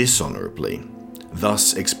acted dishonorably,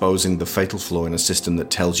 thus exposing the fatal flaw in a system that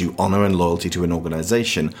tells you honor and loyalty to an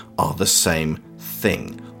organization are the same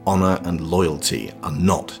thing. Honor and loyalty are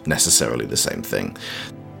not necessarily the same thing.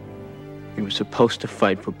 We were supposed to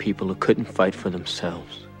fight for people who couldn't fight for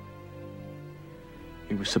themselves.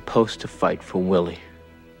 We were supposed to fight for Willie.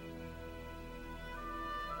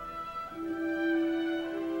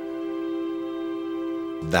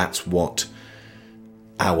 That's what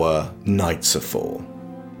our knights are for.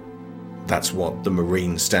 That's what the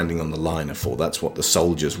Marines standing on the line are for. That's what the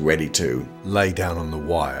soldiers ready to lay down on the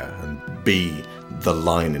wire and be the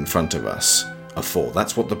line in front of us are for.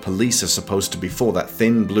 That's what the police are supposed to be for, that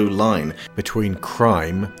thin blue line between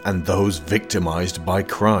crime and those victimized by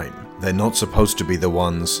crime. They're not supposed to be the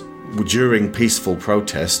ones, during peaceful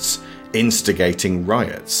protests, instigating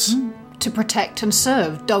riots. To protect and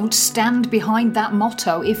serve. Don't stand behind that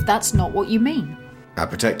motto if that's not what you mean. Our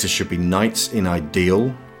protectors should be knights in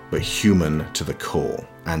ideal, but human to the core,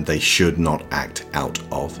 and they should not act out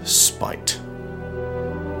of spite.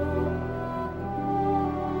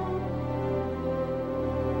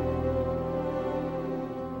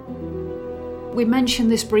 We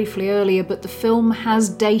mentioned this briefly earlier, but the film has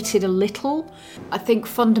dated a little. I think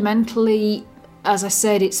fundamentally, as I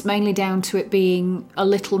said, it's mainly down to it being a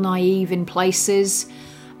little naive in places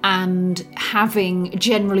and having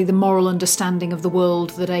generally the moral understanding of the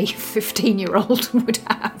world that a 15-year-old would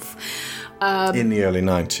have. In the early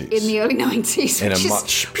 90s. In the early 90s. In a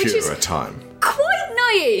much purer time. Quite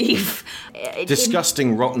naive.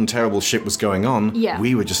 Disgusting, rotten, terrible shit was going on. Yeah.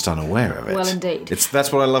 We were just unaware of it. Well, indeed.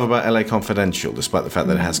 That's what I love about LA Confidential, despite the fact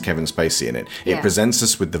that it has Kevin Spacey in it. It Yeah. presents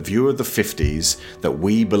us with the view of the 50s that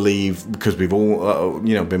we believe, because we've all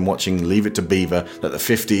been watching Leave It to Beaver, that the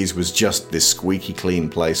 50s was just this squeaky clean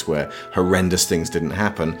place where horrendous things didn't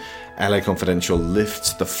happen. LA Confidential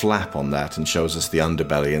lifts the flap on that and shows us the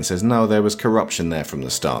underbelly and says, no, there was corruption there from the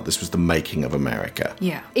start. This was the making of America.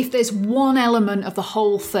 Yeah. If there's one element of the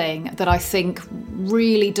whole thing that I think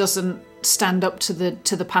really doesn't stand up to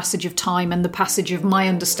the passage of time and the passage of my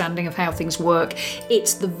understanding of how things work,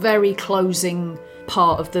 it's the very closing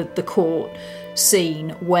part of the court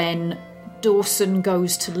scene when Dawson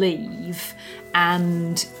goes to leave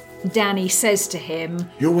and Danny says to him,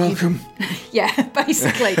 "You're welcome." Yeah,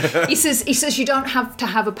 basically. He says you don't have to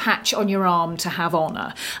have a patch on your arm to have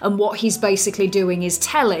honour. And what he's basically doing is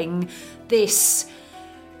telling this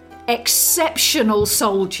exceptional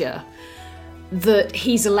soldier that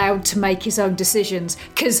he's allowed to make his own decisions,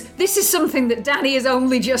 because this is something that Danny has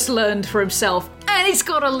only just learned for himself, and it's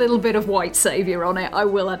got a little bit of white saviour on it, I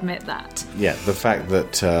will admit that. Yeah, the fact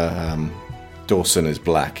that Dawson is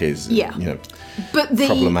black is but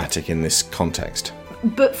problematic in this context.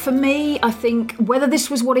 But for me, I think whether this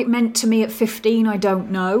was what it meant to me at 15, I don't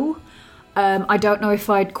know. I don't know if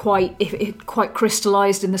it quite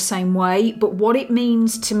crystallised in the same way. But what it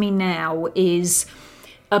means to me now is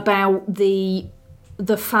about the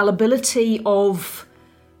fallibility of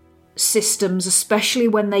systems, especially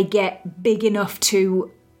when they get big enough to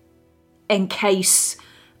encase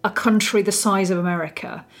a country the size of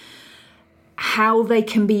America. How they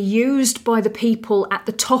can be used by the people at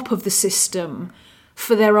the top of the system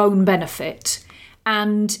for their own benefit.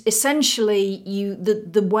 And essentially,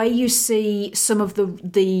 the way you see some of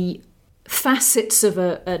the facets of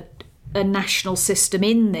a national system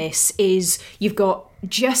in this is you've got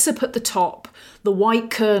Jessup at the top, the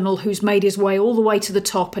white colonel who's made his way all the way to the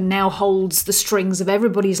top and now holds the strings of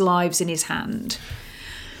everybody's lives in his hand.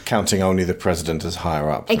 Counting only the president as higher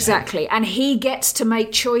up. Exactly. And he gets to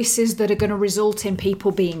make choices that are going to result in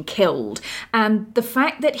people being killed. And the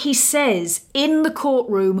fact that he says in the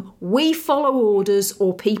courtroom, we follow orders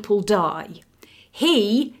or people die.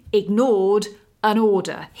 He ignored an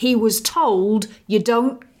order. He was told, you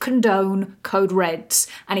don't condone Code Reds,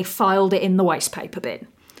 and he filed it in the waste paper bin.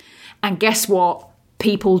 And guess what?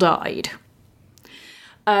 People died.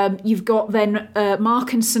 You've got then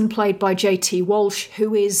Markinson, played by J.T. Walsh,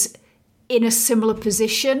 who is in a similar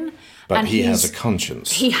position. But and he has a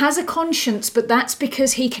conscience. He has a conscience, but that's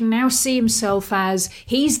because he can now see himself as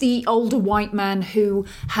he's the older white man who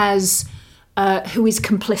is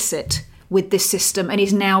complicit with this system and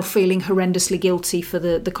is now feeling horrendously guilty for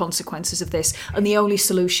the consequences of this. And the only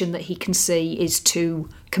solution that he can see is to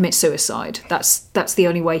commit suicide. That's the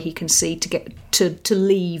only way he can see to get to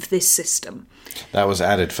leave this system. That was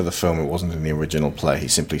added for the film. It wasn't in the original play. He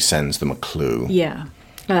simply sends them a clue. Yeah.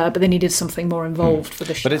 But they needed something more involved for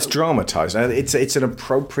the show. But it's dramatised. It's an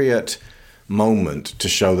appropriate moment to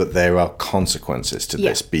show that there are consequences to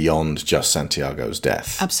this beyond just Santiago's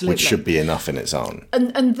death. Absolutely. Which should be enough in its own.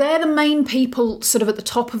 And they're the main people sort of at the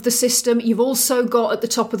top of the system. You've also got at the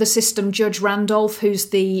top of the system Judge Randolph,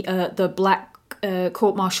 who's the black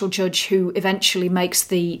court-martial judge who eventually makes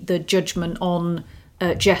the judgment on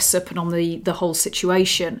Jessup and on the whole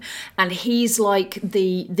situation. And he's like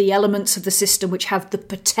the elements of the system which have the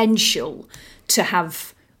potential to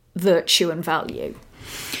have virtue and value.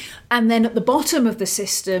 And then at the bottom of the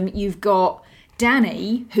system, you've got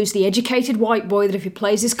Danny, who's the educated white boy that if he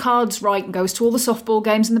plays his cards right and goes to all the softball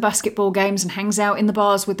games and the basketball games and hangs out in the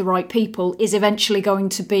bars with the right people, is eventually going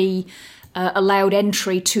to be allowed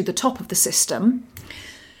entry to the top of the system.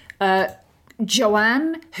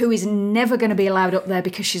 Joanne, who is never going to be allowed up there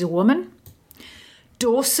because she's a woman.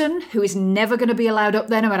 Dawson, who is never going to be allowed up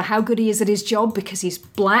there no matter how good he is at his job because he's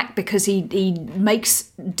black, because he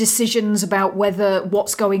makes decisions about whether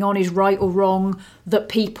what's going on is right or wrong that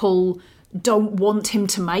people don't want him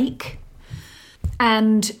to make.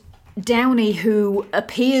 And Downey, who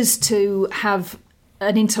appears to have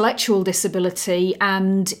an intellectual disability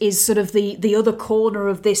and is sort of the other corner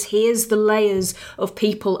of this. Here's the layers of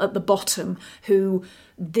people at the bottom who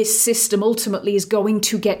this system ultimately is going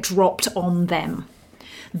to get dropped on them.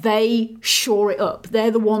 They shore it up. They're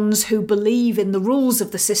the ones who believe in the rules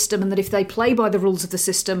of the system and that if they play by the rules of the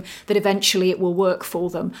system, that eventually it will work for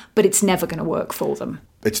them. But it's never going to work for them.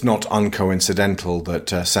 It's not uncoincidental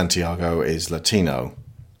that Santiago is Latino.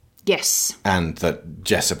 Yes. And that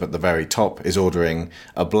Jessup at the very top is ordering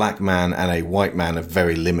a black man and a white man of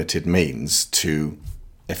very limited means to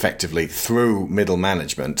effectively, through middle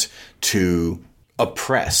management, to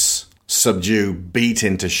oppress, subdue, beat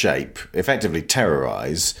into shape, effectively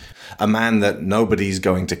terrorise a man that nobody's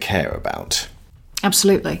going to care about.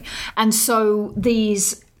 Absolutely. And so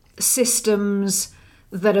these systems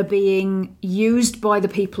that are being used by the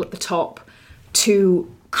people at the top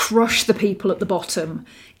to crush the people at the bottom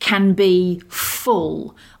can be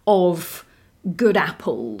full of good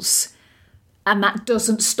apples. And that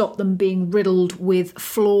doesn't stop them being riddled with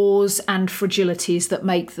flaws and fragilities that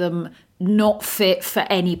make them not fit for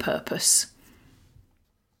any purpose.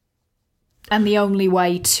 And the only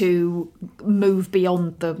way to move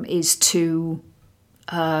beyond them is to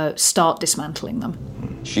start dismantling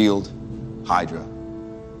them. SHIELD, Hydra.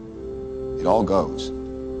 It all goes.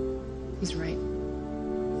 He's right.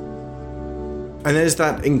 And there's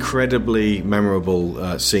that incredibly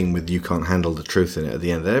memorable scene with You Can't Handle the Truth in it at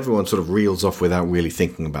the end. Everyone sort of reels off without really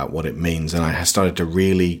thinking about what it means. And I started to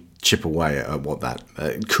really chip away at what that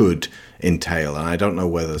could entail. And I don't know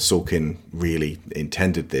whether Sorkin really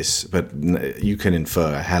intended this, but you can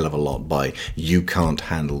infer a hell of a lot by You Can't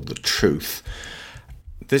Handle the Truth.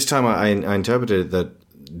 This time I interpreted it that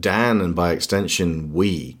Dan, and by extension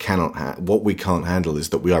we, cannot what we can't handle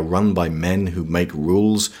is that we are run by men who make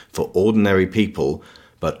rules for ordinary people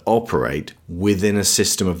but operate within a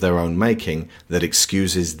system of their own making that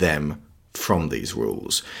excuses them from these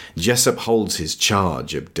rules. Jessup holds his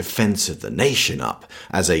charge of defense of the nation up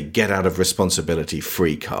as a get-out-of-responsibility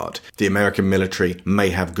free card. The American military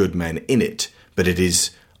may have good men in it, but it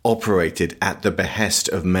is operated at the behest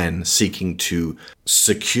of men seeking to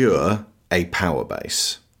secure a power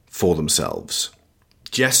base for themselves.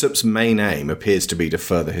 Jessup's main aim appears to be to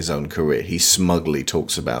further his own career. He smugly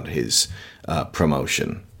talks about his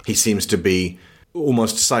promotion. He seems to be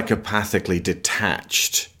almost psychopathically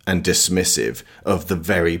detached and dismissive of the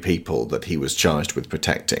very people that he was charged with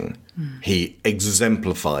protecting. He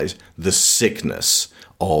exemplifies the sickness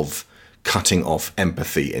of cutting off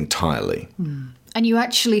empathy entirely. And you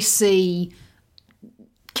actually see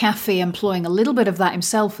Caffey employing a little bit of that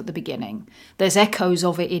himself at the beginning. There's echoes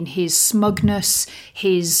of it in his smugness,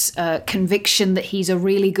 his conviction that he's a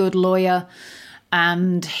really good lawyer,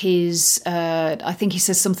 and his, I think he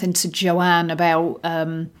says something to Joanne about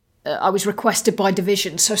I was requested by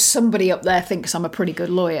Division, so somebody up there thinks I'm a pretty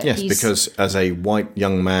good lawyer. Yes, because as a white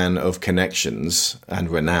young man of connections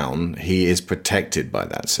and renown, he is protected by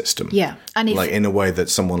that system. Yeah, and if, like in a way that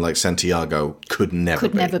someone like Santiago could never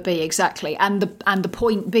be. Exactly. And the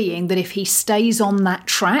point being that if he stays on that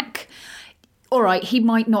track, all right, he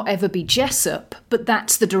might not ever be Jessup, but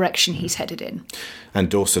that's the direction he's headed in. And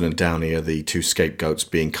Dawson and Downey are the two scapegoats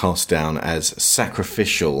being cast down as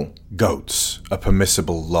sacrificial goats, a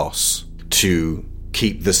permissible loss to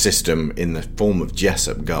keep the system in the form of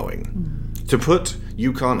Jessup going. To put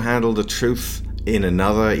 "you can't handle the truth" in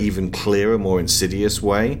another, even clearer, more insidious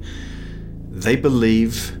way, they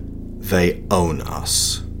believe they own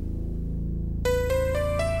us.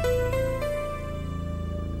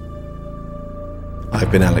 I've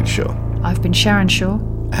been Alex Shaw. I've been Sharon Shaw.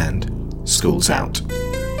 And School's Out.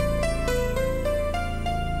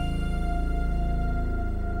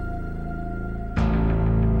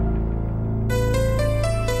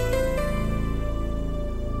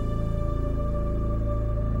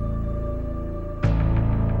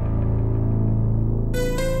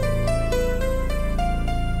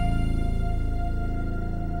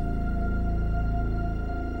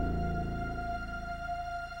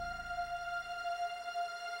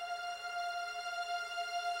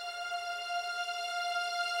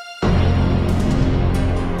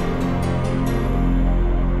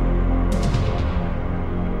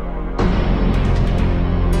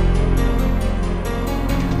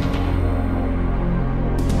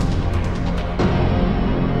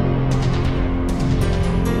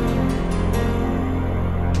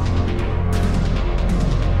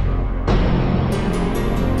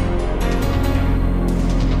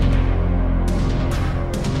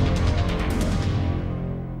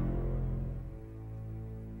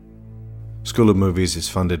 School of Movies is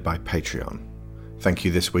funded by Patreon. Thank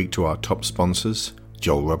you this week to our top sponsors: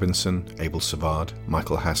 Joel Robinson, Abel Savard,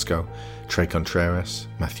 Michael Haskell, Trey Contreras,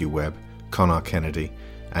 Matthew Webb, Connor Kennedy,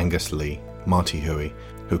 Angus Lee, Marty Huey,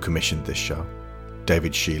 who commissioned this show,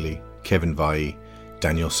 David Shealy, Kevin Vai,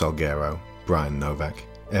 Daniel Salguero, Brian Novak,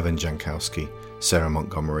 Evan Jankowski, Sarah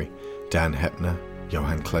Montgomery, Dan Hepner,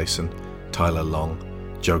 Johan Clayson, Tyler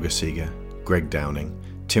Long, Joe Gasiga, Greg Downing,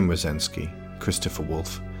 Tim Rosensky, Christopher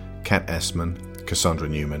Wolfe, Kat Essman, Cassandra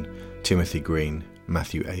Newman, Timothy Green,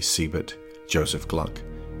 Matthew A. Siebert, Joseph Gluck,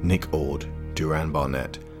 Nick Ord, Duran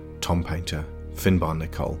Barnett, Tom Painter, Finbar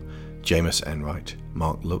Nicole, Jameis Enright,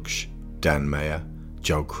 Mark Luksch, Dan Mayer,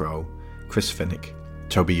 Joe Crow, Chris Finnick,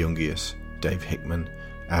 Toby Jungius, Dave Hickman,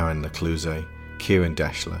 Aaron Lecluse, Kieran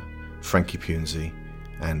Dashler, Frankie Punzi,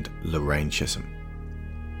 and Lorraine Chisholm.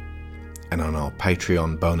 And on our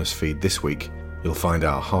Patreon bonus feed this week, you'll find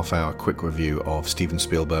our half-hour quick review of Steven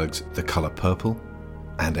Spielberg's The Color Purple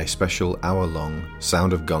and a special hour-long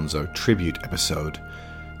Sound of Gonzo tribute episode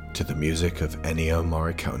to the music of Ennio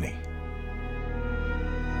Morricone.